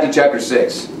 Go to Matthew chapter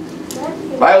 6.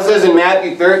 The Bible says in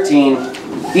Matthew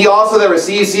 13, he also that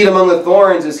receives seed among the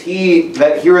thorns is he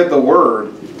that heareth the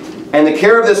word. And the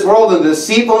care of this world and the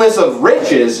deceitfulness of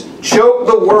riches choke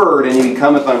the word, and he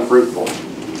becometh unfruitful.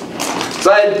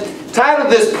 So I titled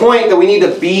this point that we need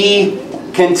to be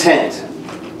content.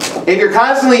 If you're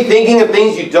constantly thinking of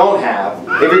things you don't have,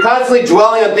 if you're constantly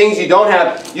dwelling on things you don't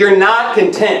have, you're not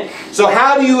content. So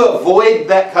how do you avoid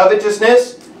that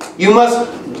covetousness? You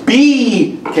must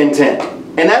be content.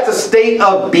 And that's a state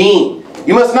of being.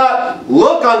 You must not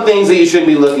look on things that you shouldn't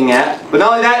be looking at. But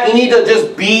not only that, you need to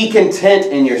just be content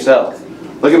in yourself.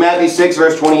 Look at Matthew 6,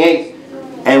 verse 28.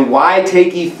 And why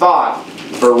take ye thought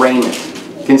for raiment?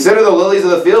 Consider the lilies of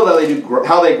the field,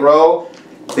 how they grow.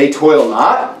 They toil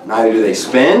not, neither do they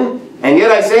spin. And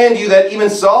yet I say unto you that even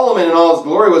Solomon in all his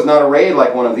glory was not arrayed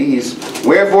like one of these.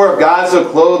 Wherefore if God so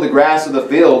clothe the grass of the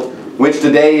field, which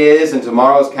today is and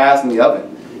tomorrow is cast in the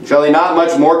oven, shall he not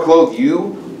much more clothe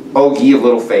you, O ye of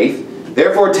little faith?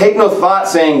 Therefore take no thought,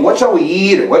 saying, what shall we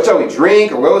eat, or what shall we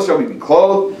drink, or wherewith shall we be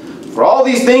clothed? For all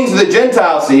these things do the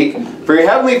Gentiles seek. For your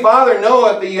heavenly Father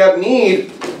knoweth that you have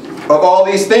need of all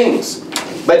these things.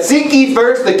 But seek ye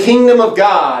first the kingdom of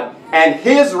God, and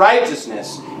his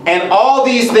righteousness, and all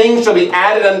these things shall be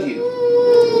added unto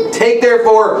you. Take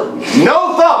therefore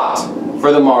no thought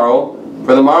for the morrow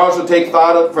shall take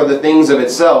thought for the things of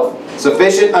itself.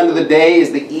 Sufficient unto the day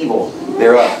is the evil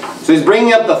thereof. So he's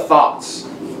bringing up the thoughts.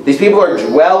 These people are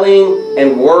dwelling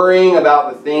and worrying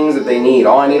about the things that they need.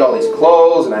 Oh, I need all these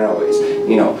clothes, and I know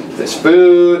this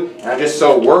food, and I'm just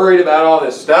so worried about all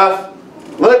this stuff.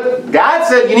 Look, God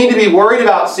said you need to be worried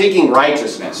about seeking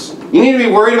righteousness. You need to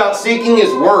be worried about seeking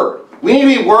his word. We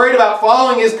need to be worried about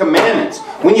following his commandments.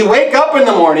 When you wake up in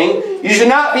the morning, you should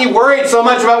not be worried so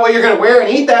much about what you're going to wear and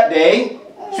eat that day.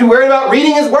 You should be worried about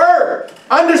reading his word,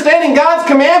 understanding God's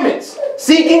commandments,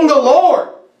 seeking the Lord.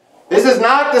 This is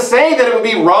not to say that it would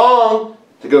be wrong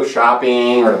to go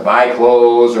shopping or to buy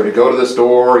clothes or to go to the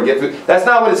store and get food. That's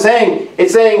not what it's saying.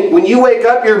 It's saying when you wake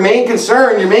up, your main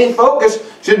concern, your main focus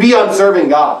should be on serving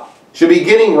God. Should be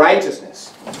getting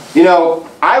righteousness. You know,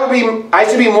 I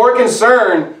should be more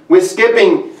concerned with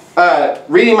skipping,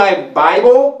 reading my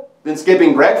Bible than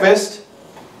skipping breakfast.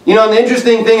 You know, and the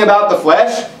interesting thing about the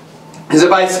flesh is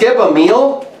if I skip a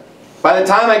meal, by the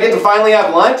time I get to finally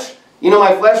have lunch, you know,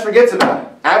 my flesh forgets about it.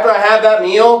 After I have that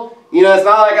meal, you know, it's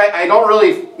not like I don't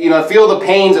really, feel the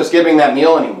pains of skipping that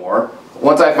meal anymore.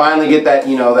 Once I finally get that,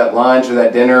 that lunch or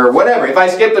that dinner or whatever. If I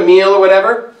skip the meal or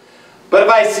whatever. But if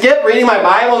I skip reading my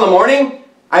Bible in the morning,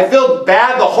 I feel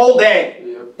bad the whole day.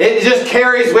 It just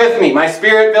carries with me. My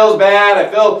spirit feels bad.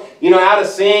 I feel, out of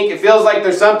sync. It feels like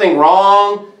there's something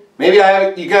wrong. Maybe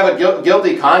you can have a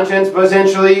guilty conscience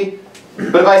potentially.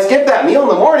 But if I skip that meal in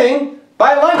the morning,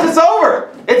 by lunch it's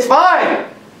over. It's fine.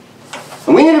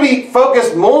 And we need to be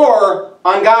focused more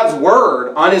on God's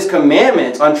word, on his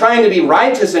commandments, on trying to be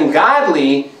righteous and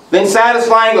godly than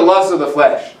satisfying the lusts of the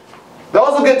flesh.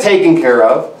 Those will get taken care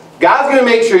of. God's going to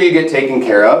make sure you get taken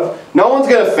care of. No one's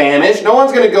going to famish. No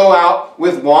one's going to go out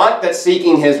with want that's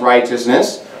seeking his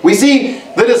righteousness. We see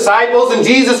the disciples and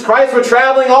Jesus Christ were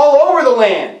traveling all over the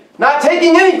land, not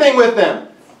taking anything with them.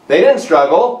 They didn't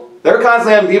struggle. They were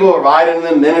constantly having people provide on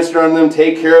them, minister on them,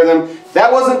 take care of them.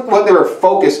 That wasn't what they were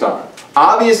focused on.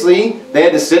 Obviously, they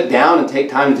had to sit down and take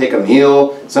time to take a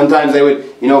meal. Sometimes they would,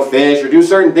 fish or do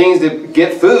certain things to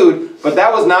get food, but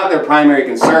that was not their primary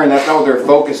concern. That's not what they were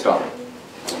focused on.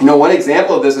 One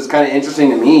example of this is kind of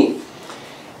interesting to me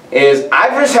is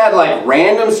I've just had like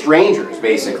random strangers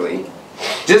basically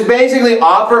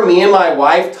offer me and my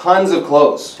wife tons of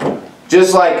clothes.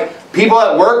 Just like people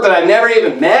at work that I've never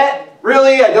even met,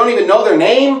 really, I don't even know their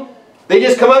name. They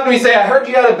just come up to me and say, I heard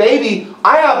you had a baby.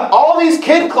 I have all these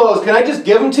kid clothes. Can I just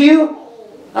give them to you?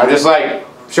 I'm just like,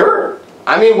 sure.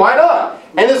 I mean, why not?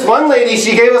 And this one lady,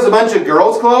 she gave us a bunch of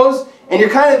girls' clothes. And you're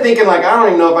kind of thinking like, I don't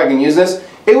even know if I can use this.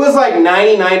 It was like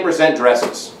 99%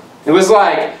 dresses. It was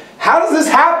like, how does this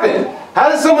happen? How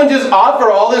does someone just offer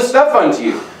all this stuff unto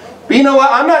you? But you know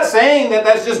what? I'm not saying that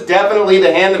that's just definitely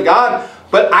the hand of God.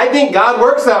 But I think God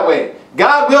works that way.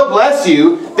 God will bless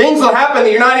you. Things will happen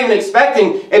that you're not even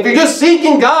expecting. If you're just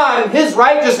seeking God and His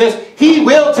righteousness, He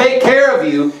will take care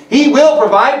of you. He will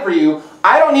provide for you.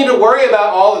 I don't need to worry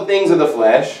about all the things of the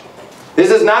flesh.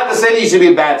 This is not to say that you should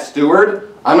be a bad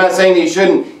steward. I'm not saying that you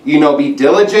shouldn't, be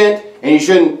diligent and you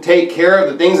shouldn't take care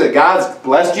of the things that God's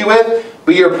blessed you with.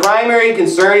 But your primary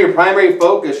concern, your primary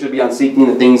focus should be on seeking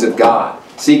the things of God.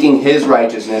 Seeking His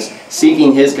righteousness,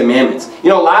 seeking His commandments. A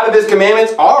lot of His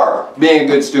commandments are being a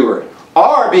good steward,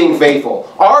 are being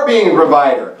faithful, are being a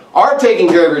provider, are taking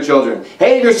care of your children.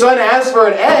 Hey, if your son asks for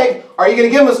an egg, are you going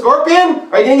to give him a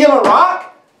scorpion? Are you going to give him a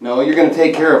rock? No, you're going to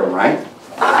take care of him, right?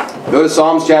 Go to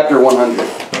Psalms chapter 100.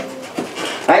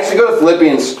 Actually, go to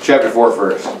Philippians chapter 4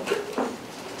 first.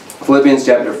 Philippians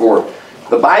chapter 4.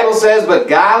 The Bible says, but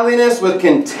godliness with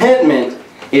contentment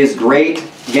is great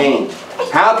gain.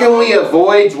 How can we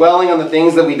avoid dwelling on the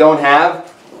things that we don't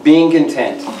have? Being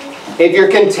content. If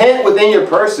you're content within your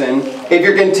person, if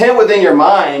you're content within your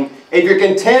mind, if you're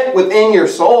content within your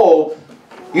soul,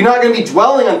 you're not going to be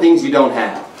dwelling on things you don't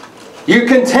have. You're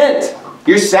content.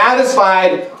 You're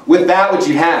satisfied with that which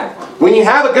you have. When you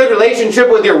have a good relationship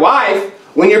with your wife,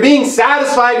 when you're being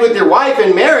satisfied with your wife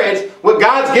in marriage, what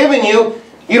God's given you,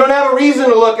 you don't have a reason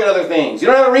to look at other things. You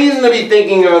don't have a reason to be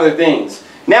thinking of other things.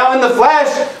 Now in the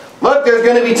flesh, look, there's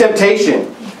going to be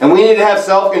temptation. And we need to have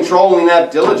self-control and we need to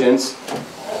have diligence.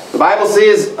 The Bible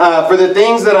says, for the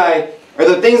things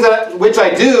which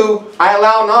I do, I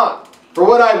allow not. For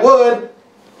what I would,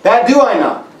 that do I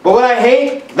not. But what I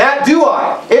hate, that do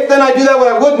I. If then I do that what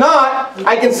I would not,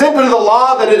 I consent unto the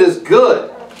law that it is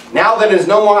good. Now then it is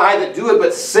no more I that do it,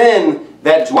 but sin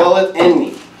that dwelleth in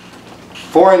me.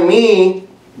 For in me,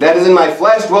 that is in my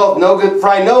flesh, dwelleth no good. For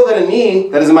I know that in me,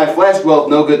 that is in my flesh, dwelleth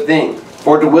no good thing.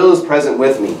 For the will is present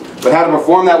with me. But how to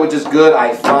perform that which is good,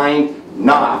 I find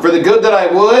not. For the good that I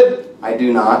would, I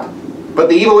do not. But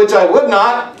the evil which I would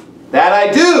not, that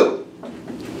I do.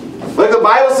 Look, the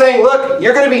Bible's saying, look,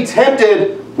 you're going to be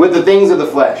tempted with the things of the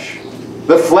flesh.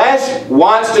 The flesh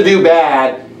wants to do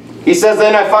bad. He says,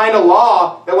 then I find a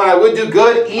law that when I would do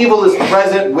good, evil is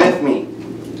present with me.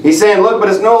 He's saying, look, but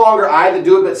it's no longer I that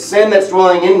do it, but sin that's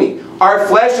dwelling in me. Our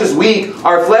flesh is weak.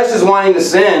 Our flesh is wanting to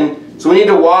sin. So we need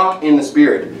to walk in the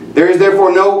Spirit. There is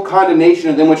therefore no condemnation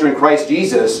of them which are in Christ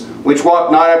Jesus, which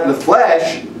walk not after the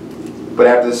flesh, but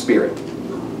after the Spirit.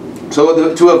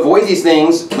 So to avoid these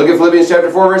things, look at Philippians chapter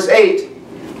 4, verse 8.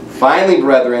 Finally,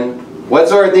 brethren,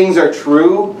 whatsoever things are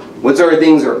true, whatsoever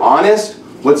things are honest,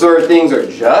 whatsoever things are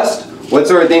just,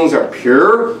 whatsoever things are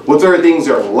pure, whatsoever things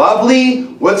are lovely,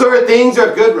 whatsoever things are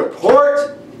of good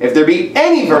report, if there be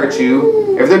any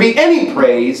virtue, if there be any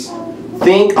praise,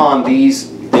 think on these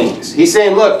things. He's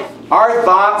saying, look, our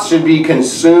thoughts should be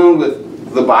consumed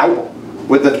with the Bible,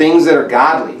 with the things that are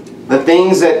godly, the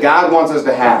things that God wants us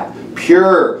to have,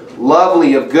 pure,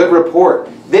 lovely, of good report.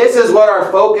 This is what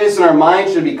our focus and our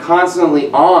mind should be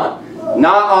constantly on.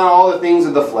 Not on all the things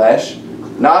of the flesh,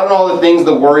 not on all the things,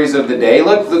 the worries of the day.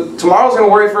 Look, tomorrow's going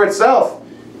to worry for itself.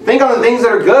 Think on the things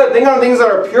that are good. Think on the things that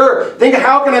are pure. Think,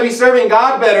 how can I be serving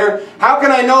God better? How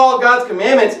can I know all God's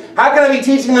commandments? How can I be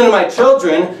teaching them to my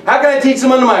children? How can I teach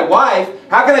them unto my wife?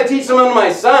 How can I teach them unto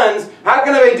my sons? How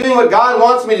can I be doing what God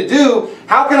wants me to do?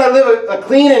 How can I live a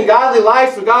clean and godly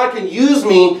life so God can use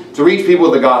me to reach people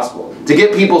with the gospel, to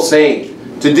get people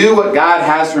saved, to do what God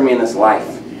has for me in this life?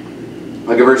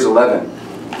 Look at verse 11.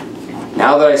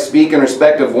 Now that I speak in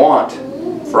respect of want,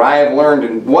 for I have learned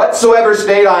in whatsoever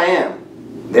state I am,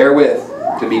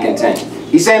 therewith to be content.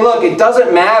 He's saying, look, it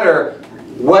doesn't matter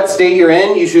what state you're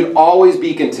in, you should always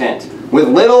be content. With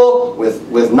little,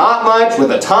 with not much,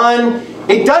 with a ton.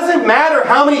 It doesn't matter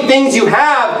how many things you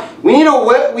have. We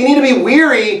need to be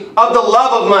weary of the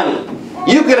love of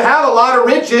money. You could have a lot of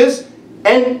riches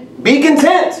and be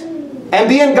content and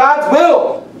be in God's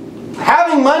will.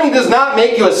 Having money does not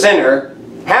make you a sinner.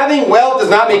 Having wealth does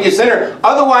not make you a sinner.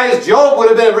 Otherwise, Job would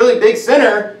have been a really big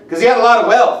sinner because he had a lot of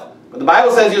wealth. But the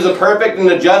Bible says he was a perfect and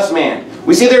a just man.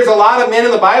 We see there's a lot of men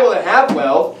in the Bible that have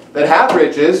wealth, that have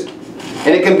riches, and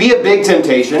it can be a big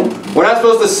temptation. We're not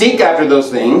supposed to seek after those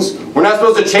things. We're not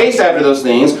supposed to chase after those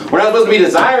things. We're not supposed to be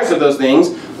desirous of those things.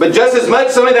 But just as much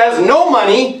somebody that has no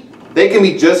money, they can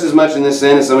be just as much in this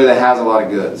sin as somebody that has a lot of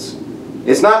goods.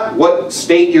 It's not what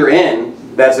state you're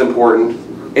in that's important.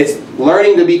 It's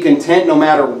learning to be content no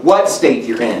matter what state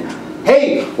you're in.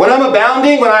 Hey, when I'm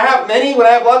abounding, when I have many, when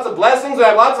I have lots of blessings, when I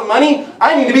have lots of money,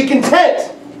 I need to be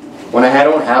content. When I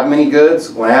don't have many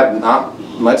goods, when I have not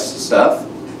much stuff,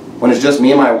 when it's just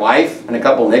me and my wife and a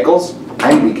couple nickels,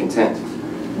 I need to be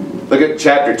content. Look at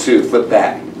chapter 2. Flip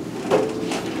back.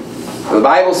 The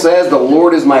Bible says, "The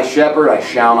Lord is my shepherd, I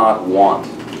shall not want."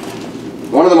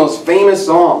 One of the most famous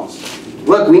psalms.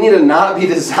 Look, we need to not be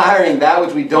desiring that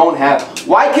which we don't have.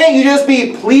 Why can't you just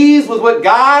be pleased with what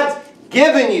God's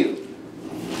given you?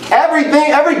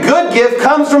 Everything, every good gift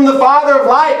comes from the Father of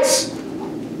lights,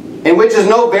 in which is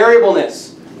no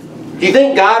variableness. Do you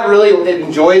think God really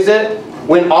enjoys it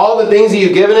when all the things that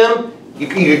you've given Him,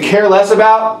 you care less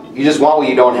about? You just want what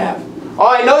you don't have. Oh,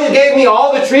 I know you gave me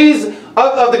all the trees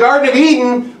of the Garden of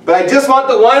Eden, but I just want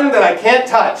the one that I can't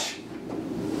touch.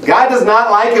 God does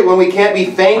not like it when we can't be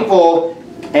thankful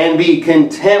and be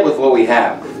content with what we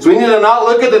have. So we need to not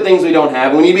look at the things we don't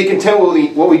have. We need to be content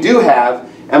with what we do have.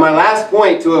 And my last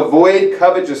point to avoid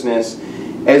covetousness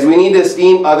is we need to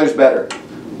esteem others better.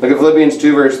 Look at Philippians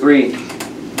 2 verse 3.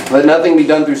 "Let nothing be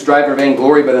done through strife or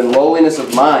vainglory, but in lowliness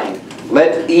of mind,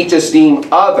 let each esteem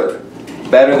other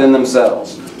better than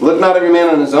themselves. Look not every man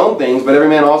on his own things, but every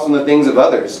man also on the things of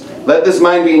others. Let this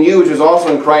mind be in you, which was also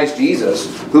in Christ Jesus,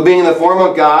 who being in the form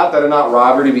of God, thought it not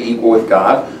robbery to be equal with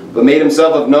God, but made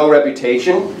himself of no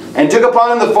reputation, and took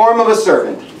upon him the form of a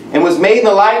servant, and was made in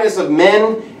the likeness of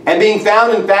men, and being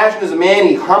found in fashion as a man,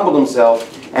 he humbled himself,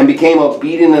 and became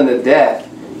obedient unto death,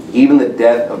 even the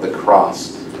death of the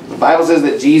cross." The Bible says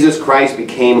that Jesus Christ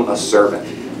became a servant.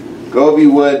 Go, if you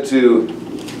would, to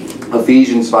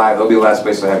Ephesians 5. That'll be the last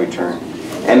place I'll have you turn.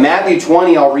 And Matthew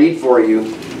 20, I'll read for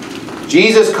you.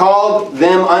 "Jesus called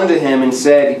them unto him and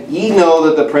said, Ye know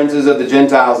that the princes of the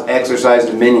Gentiles exercise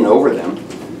dominion over them,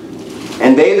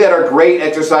 and they that are great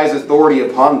exercise authority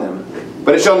upon them.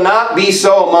 But it shall not be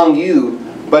so among you.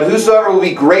 But whosoever will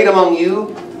be great among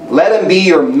you, let him be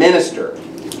your minister.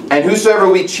 And whosoever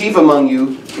will be chief among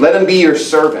you, let him be your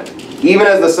servant. Even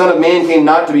as the Son of Man came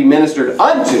not to be ministered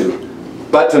unto,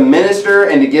 but to minister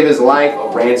and to give his life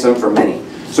a ransom for many."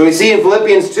 So we see in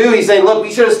Philippians 2, he's saying, look, we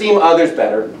should esteem others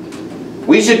better.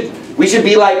 We should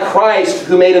be like Christ,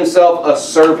 who made himself a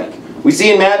servant. We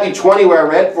see in Matthew 20, where I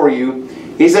read for you,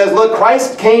 he says, look,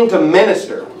 Christ came to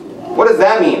minister. What does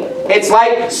that mean? It's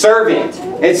like serving.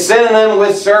 It's synonym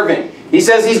with serving. He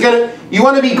says you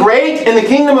want to be great in the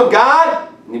kingdom of God?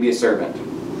 You need to be a servant.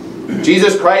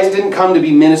 Jesus Christ didn't come to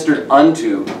be ministered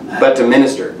unto, but to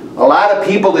minister. A lot of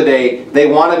people today, they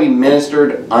want to be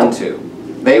ministered unto.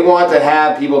 They want to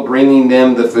have people bringing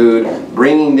them the food,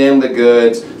 bringing them the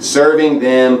goods, serving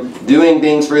them, doing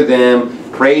things for them,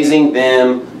 praising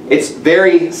them. It's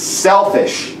very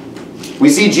selfish. We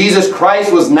see Jesus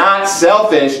Christ was not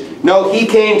selfish. No, He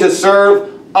came to serve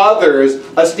others,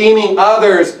 esteeming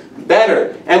others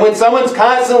better. And when someone's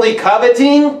constantly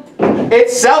coveting,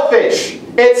 it's selfish.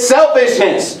 It's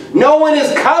selfishness. No one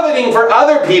is coveting for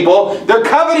other people. They're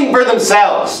coveting for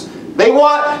themselves. They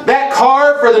want that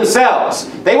car for themselves.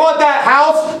 They want that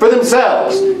house for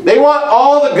themselves. They want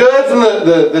all the goods and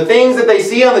the things that they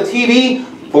see on the TV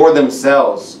for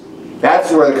themselves.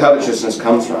 That's where the covetousness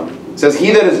comes from. It says,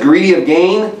 "He that is greedy of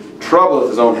gain troubleth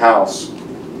his own house."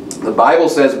 The Bible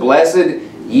says, "Blessed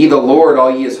ye the Lord,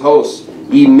 all ye his hosts,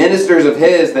 ye ministers of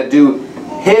his that do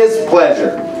his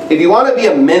pleasure." If you want to be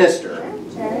a minister,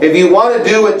 if you want to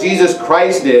do what Jesus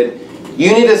Christ did,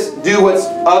 you need to do what's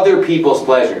other people's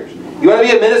pleasures. You want to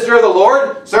be a minister of the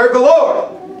Lord? Serve the Lord.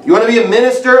 You want to be a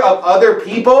minister of other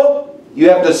people? You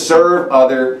have to serve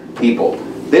other people.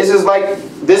 This is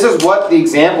what the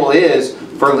example is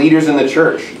for leaders in the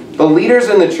church. The leaders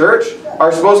in the church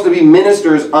are supposed to be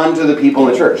ministers unto the people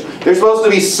in the church. They're supposed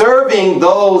to be serving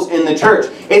those in the church.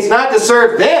 It's not to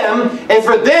serve them, it's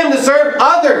for them to serve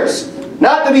others.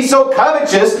 Not to be so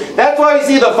covetous. That's why we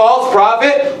see the false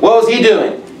prophet. What was he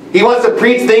doing? He wants to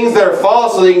preach things that are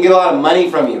false so he can get a lot of money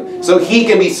from you. So he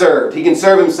can be served. He can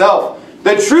serve himself.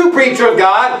 The true preacher of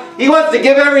God, he wants to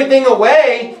give everything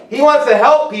away. He wants to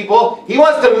help people. He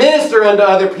wants to minister unto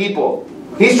other people.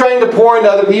 He's trying to pour into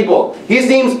other people. He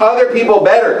esteems other people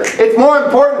better. It's more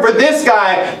important for this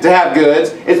guy to have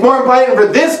goods. It's more important for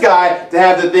this guy to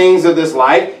have the things of this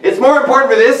life. It's more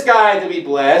important for this guy to be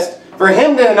blessed, for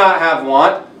him to not have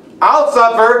want. I'll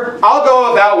suffer. I'll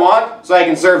go without want so I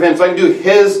can serve him, so I can do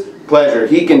his pleasure.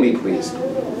 He can be pleased.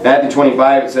 Matthew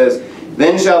 25, it says,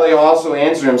 Then shall they also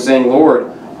answer him, saying, Lord,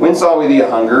 when saw we thee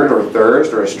hungered, or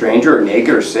thirst, or a stranger, or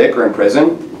naked, or sick, or in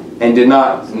prison, and did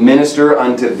not minister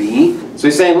unto thee? So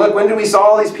he's saying, look, when did we saw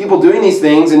all these people doing these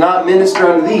things and not minister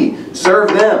unto thee? Serve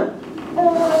them.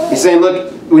 He's saying,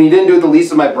 look, when you didn't do it the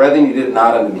least of my brethren, you did it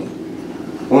not unto me.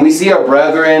 When we see our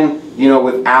brethren,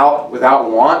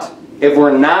 without want, if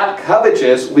we're not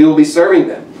covetous, we will be serving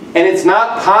them. And it's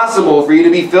not possible for you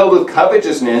to be filled with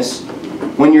covetousness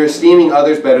when you're esteeming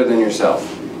others better than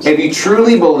yourself. If you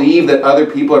truly believe that other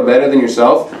people are better than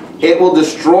yourself, it will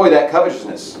destroy that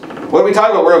covetousness. What are we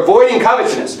talking about? We're avoiding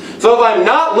covetousness. So if I'm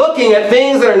not looking at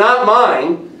things that are not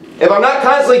mine, if I'm not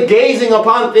constantly gazing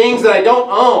upon things that I don't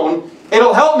own,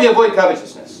 it'll help me avoid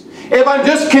covetousness. If I'm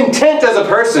just content as a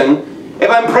person, if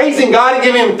I'm praising God and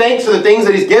giving Him thanks for the things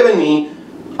that He's given me,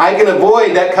 I can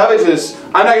avoid that covetousness.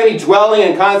 I'm not going to be dwelling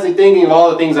and constantly thinking of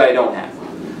all the things that I don't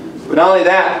have. But not only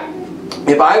that,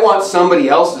 if I want somebody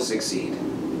else to succeed,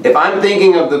 if I'm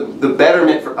thinking of the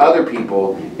betterment for other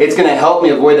people, it's going to help me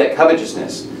avoid that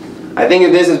covetousness. I think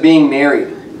of this as being married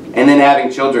and then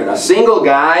having children. A single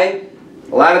guy,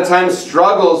 a lot of times,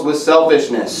 struggles with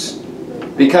selfishness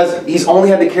because he's only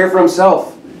had to care for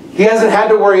himself. He hasn't had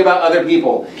to worry about other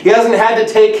people. He hasn't had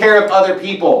to take care of other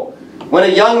people. When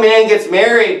a young man gets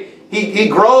married, he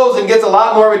grows and gets a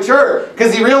lot more mature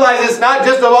because he realizes it's not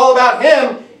just all about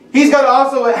him. He's got to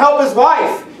also help his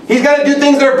wife. He's got to do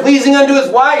things that are pleasing unto his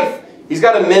wife. He's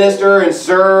got to minister and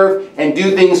serve and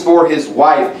do things for his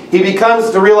wife. He becomes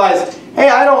to realize, hey,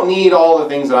 I don't need all the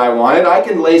things that I wanted. I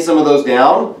can lay some of those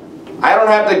down. I don't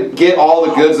have to get all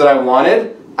the goods that I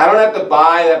wanted. I don't have to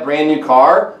buy that brand new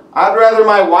car. I'd rather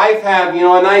my wife have, a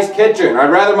nice kitchen. Or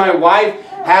I'd rather my wife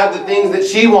have the things that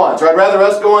she wants. Or I'd rather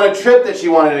us go on a trip that she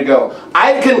wanted to go.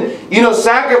 I can,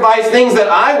 sacrifice things that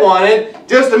I wanted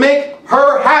just to make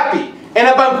her happy. And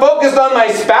if I'm focused on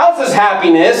my spouse's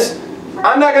happiness,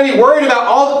 I'm not going to be worried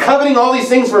about coveting all these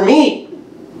things for me.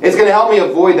 It's going to help me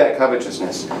avoid that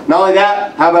covetousness. Not only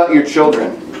that, how about your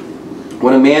children?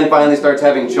 When a man finally starts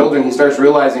having children, he starts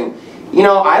realizing,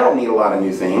 I don't need a lot of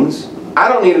new things. I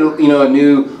don't need a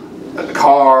new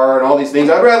car and all these things.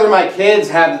 I'd rather my kids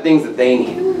have the things that they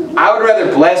need. I would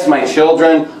rather bless my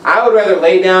children. I would rather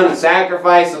lay down and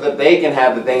sacrifice so that they can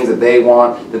have the things that they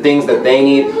want, the things that they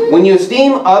need. When you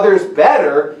esteem others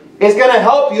better, it's going to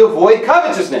help you avoid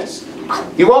covetousness.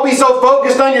 You won't be so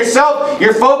focused on yourself.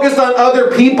 You're focused on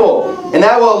other people. And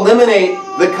that will eliminate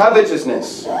the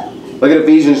covetousness. Look at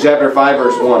Ephesians chapter 5,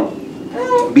 verse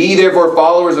 1. Be therefore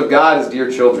followers of God as dear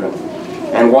children,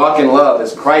 and walk in love,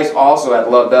 as Christ also hath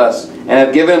loved us, and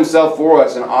hath given Himself for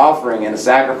us an offering and a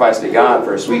sacrifice to God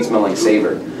for a sweet-smelling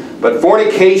savor. But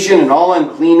fornication and all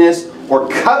uncleanness or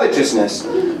covetousness,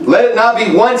 let it not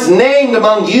be once named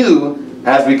among you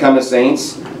as become the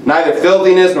saints, neither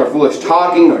filthiness, nor foolish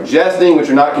talking, nor jesting, which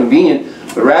are not convenient,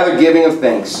 but rather giving of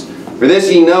thanks. For this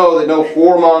ye know, that no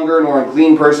whoremonger, nor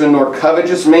unclean person, nor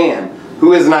covetous man,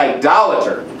 who is an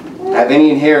idolater, hath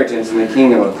any inheritance in the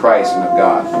kingdom of Christ and of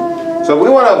God. So if we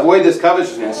want to avoid this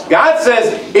covetousness, God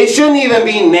says it shouldn't even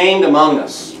be named among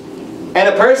us. And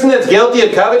a person that's guilty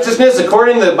of covetousness,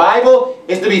 according to the Bible,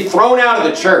 is to be thrown out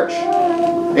of the church.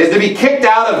 Is to be kicked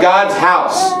out of God's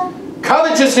house.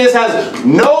 Covetousness has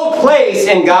no place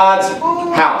in God's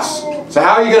house. So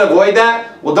how are you going to avoid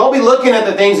that? Well, don't be looking at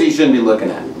the things that you shouldn't be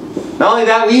looking at. Not only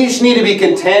that, we just need to be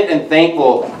content and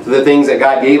thankful for the things that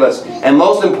God gave us. And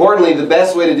most importantly, the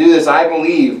best way to do this, I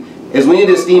believe, is we need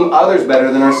to esteem others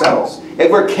better than ourselves.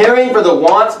 If we're caring for the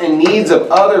wants and needs of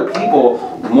other people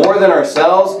more than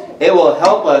ourselves, it will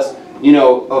help us,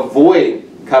 avoid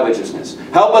covetousness.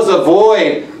 Help us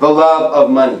avoid the love of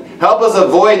money. Help us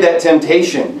avoid that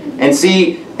temptation and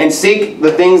seek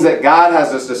the things that God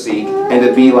has us to seek and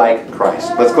to be like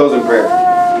Christ. Let's close in prayer.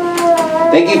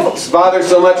 Thank you, Father,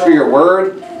 so much for your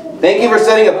word. Thank you for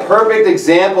setting a perfect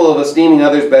example of esteeming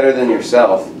others better than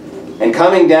yourself and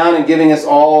coming down and giving us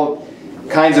all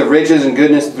kinds of riches and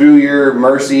goodness through your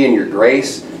mercy and your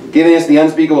grace, giving us the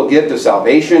unspeakable gift of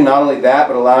salvation. Not only that,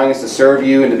 but allowing us to serve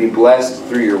you and to be blessed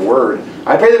through your word.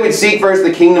 I pray that we'd seek first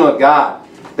the kingdom of God,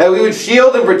 that we would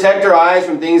shield and protect our eyes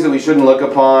from things that we shouldn't look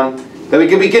upon, that we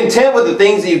could be content with the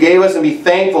things that you gave us and be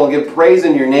thankful and give praise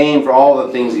in your name for all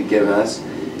the things you've given us.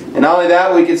 And not only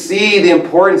that, we could see the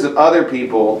importance of other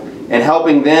people and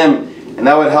helping them, and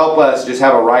that would help us just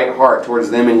have a right heart towards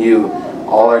them and you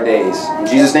all our days. In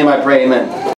Jesus' name I pray, amen.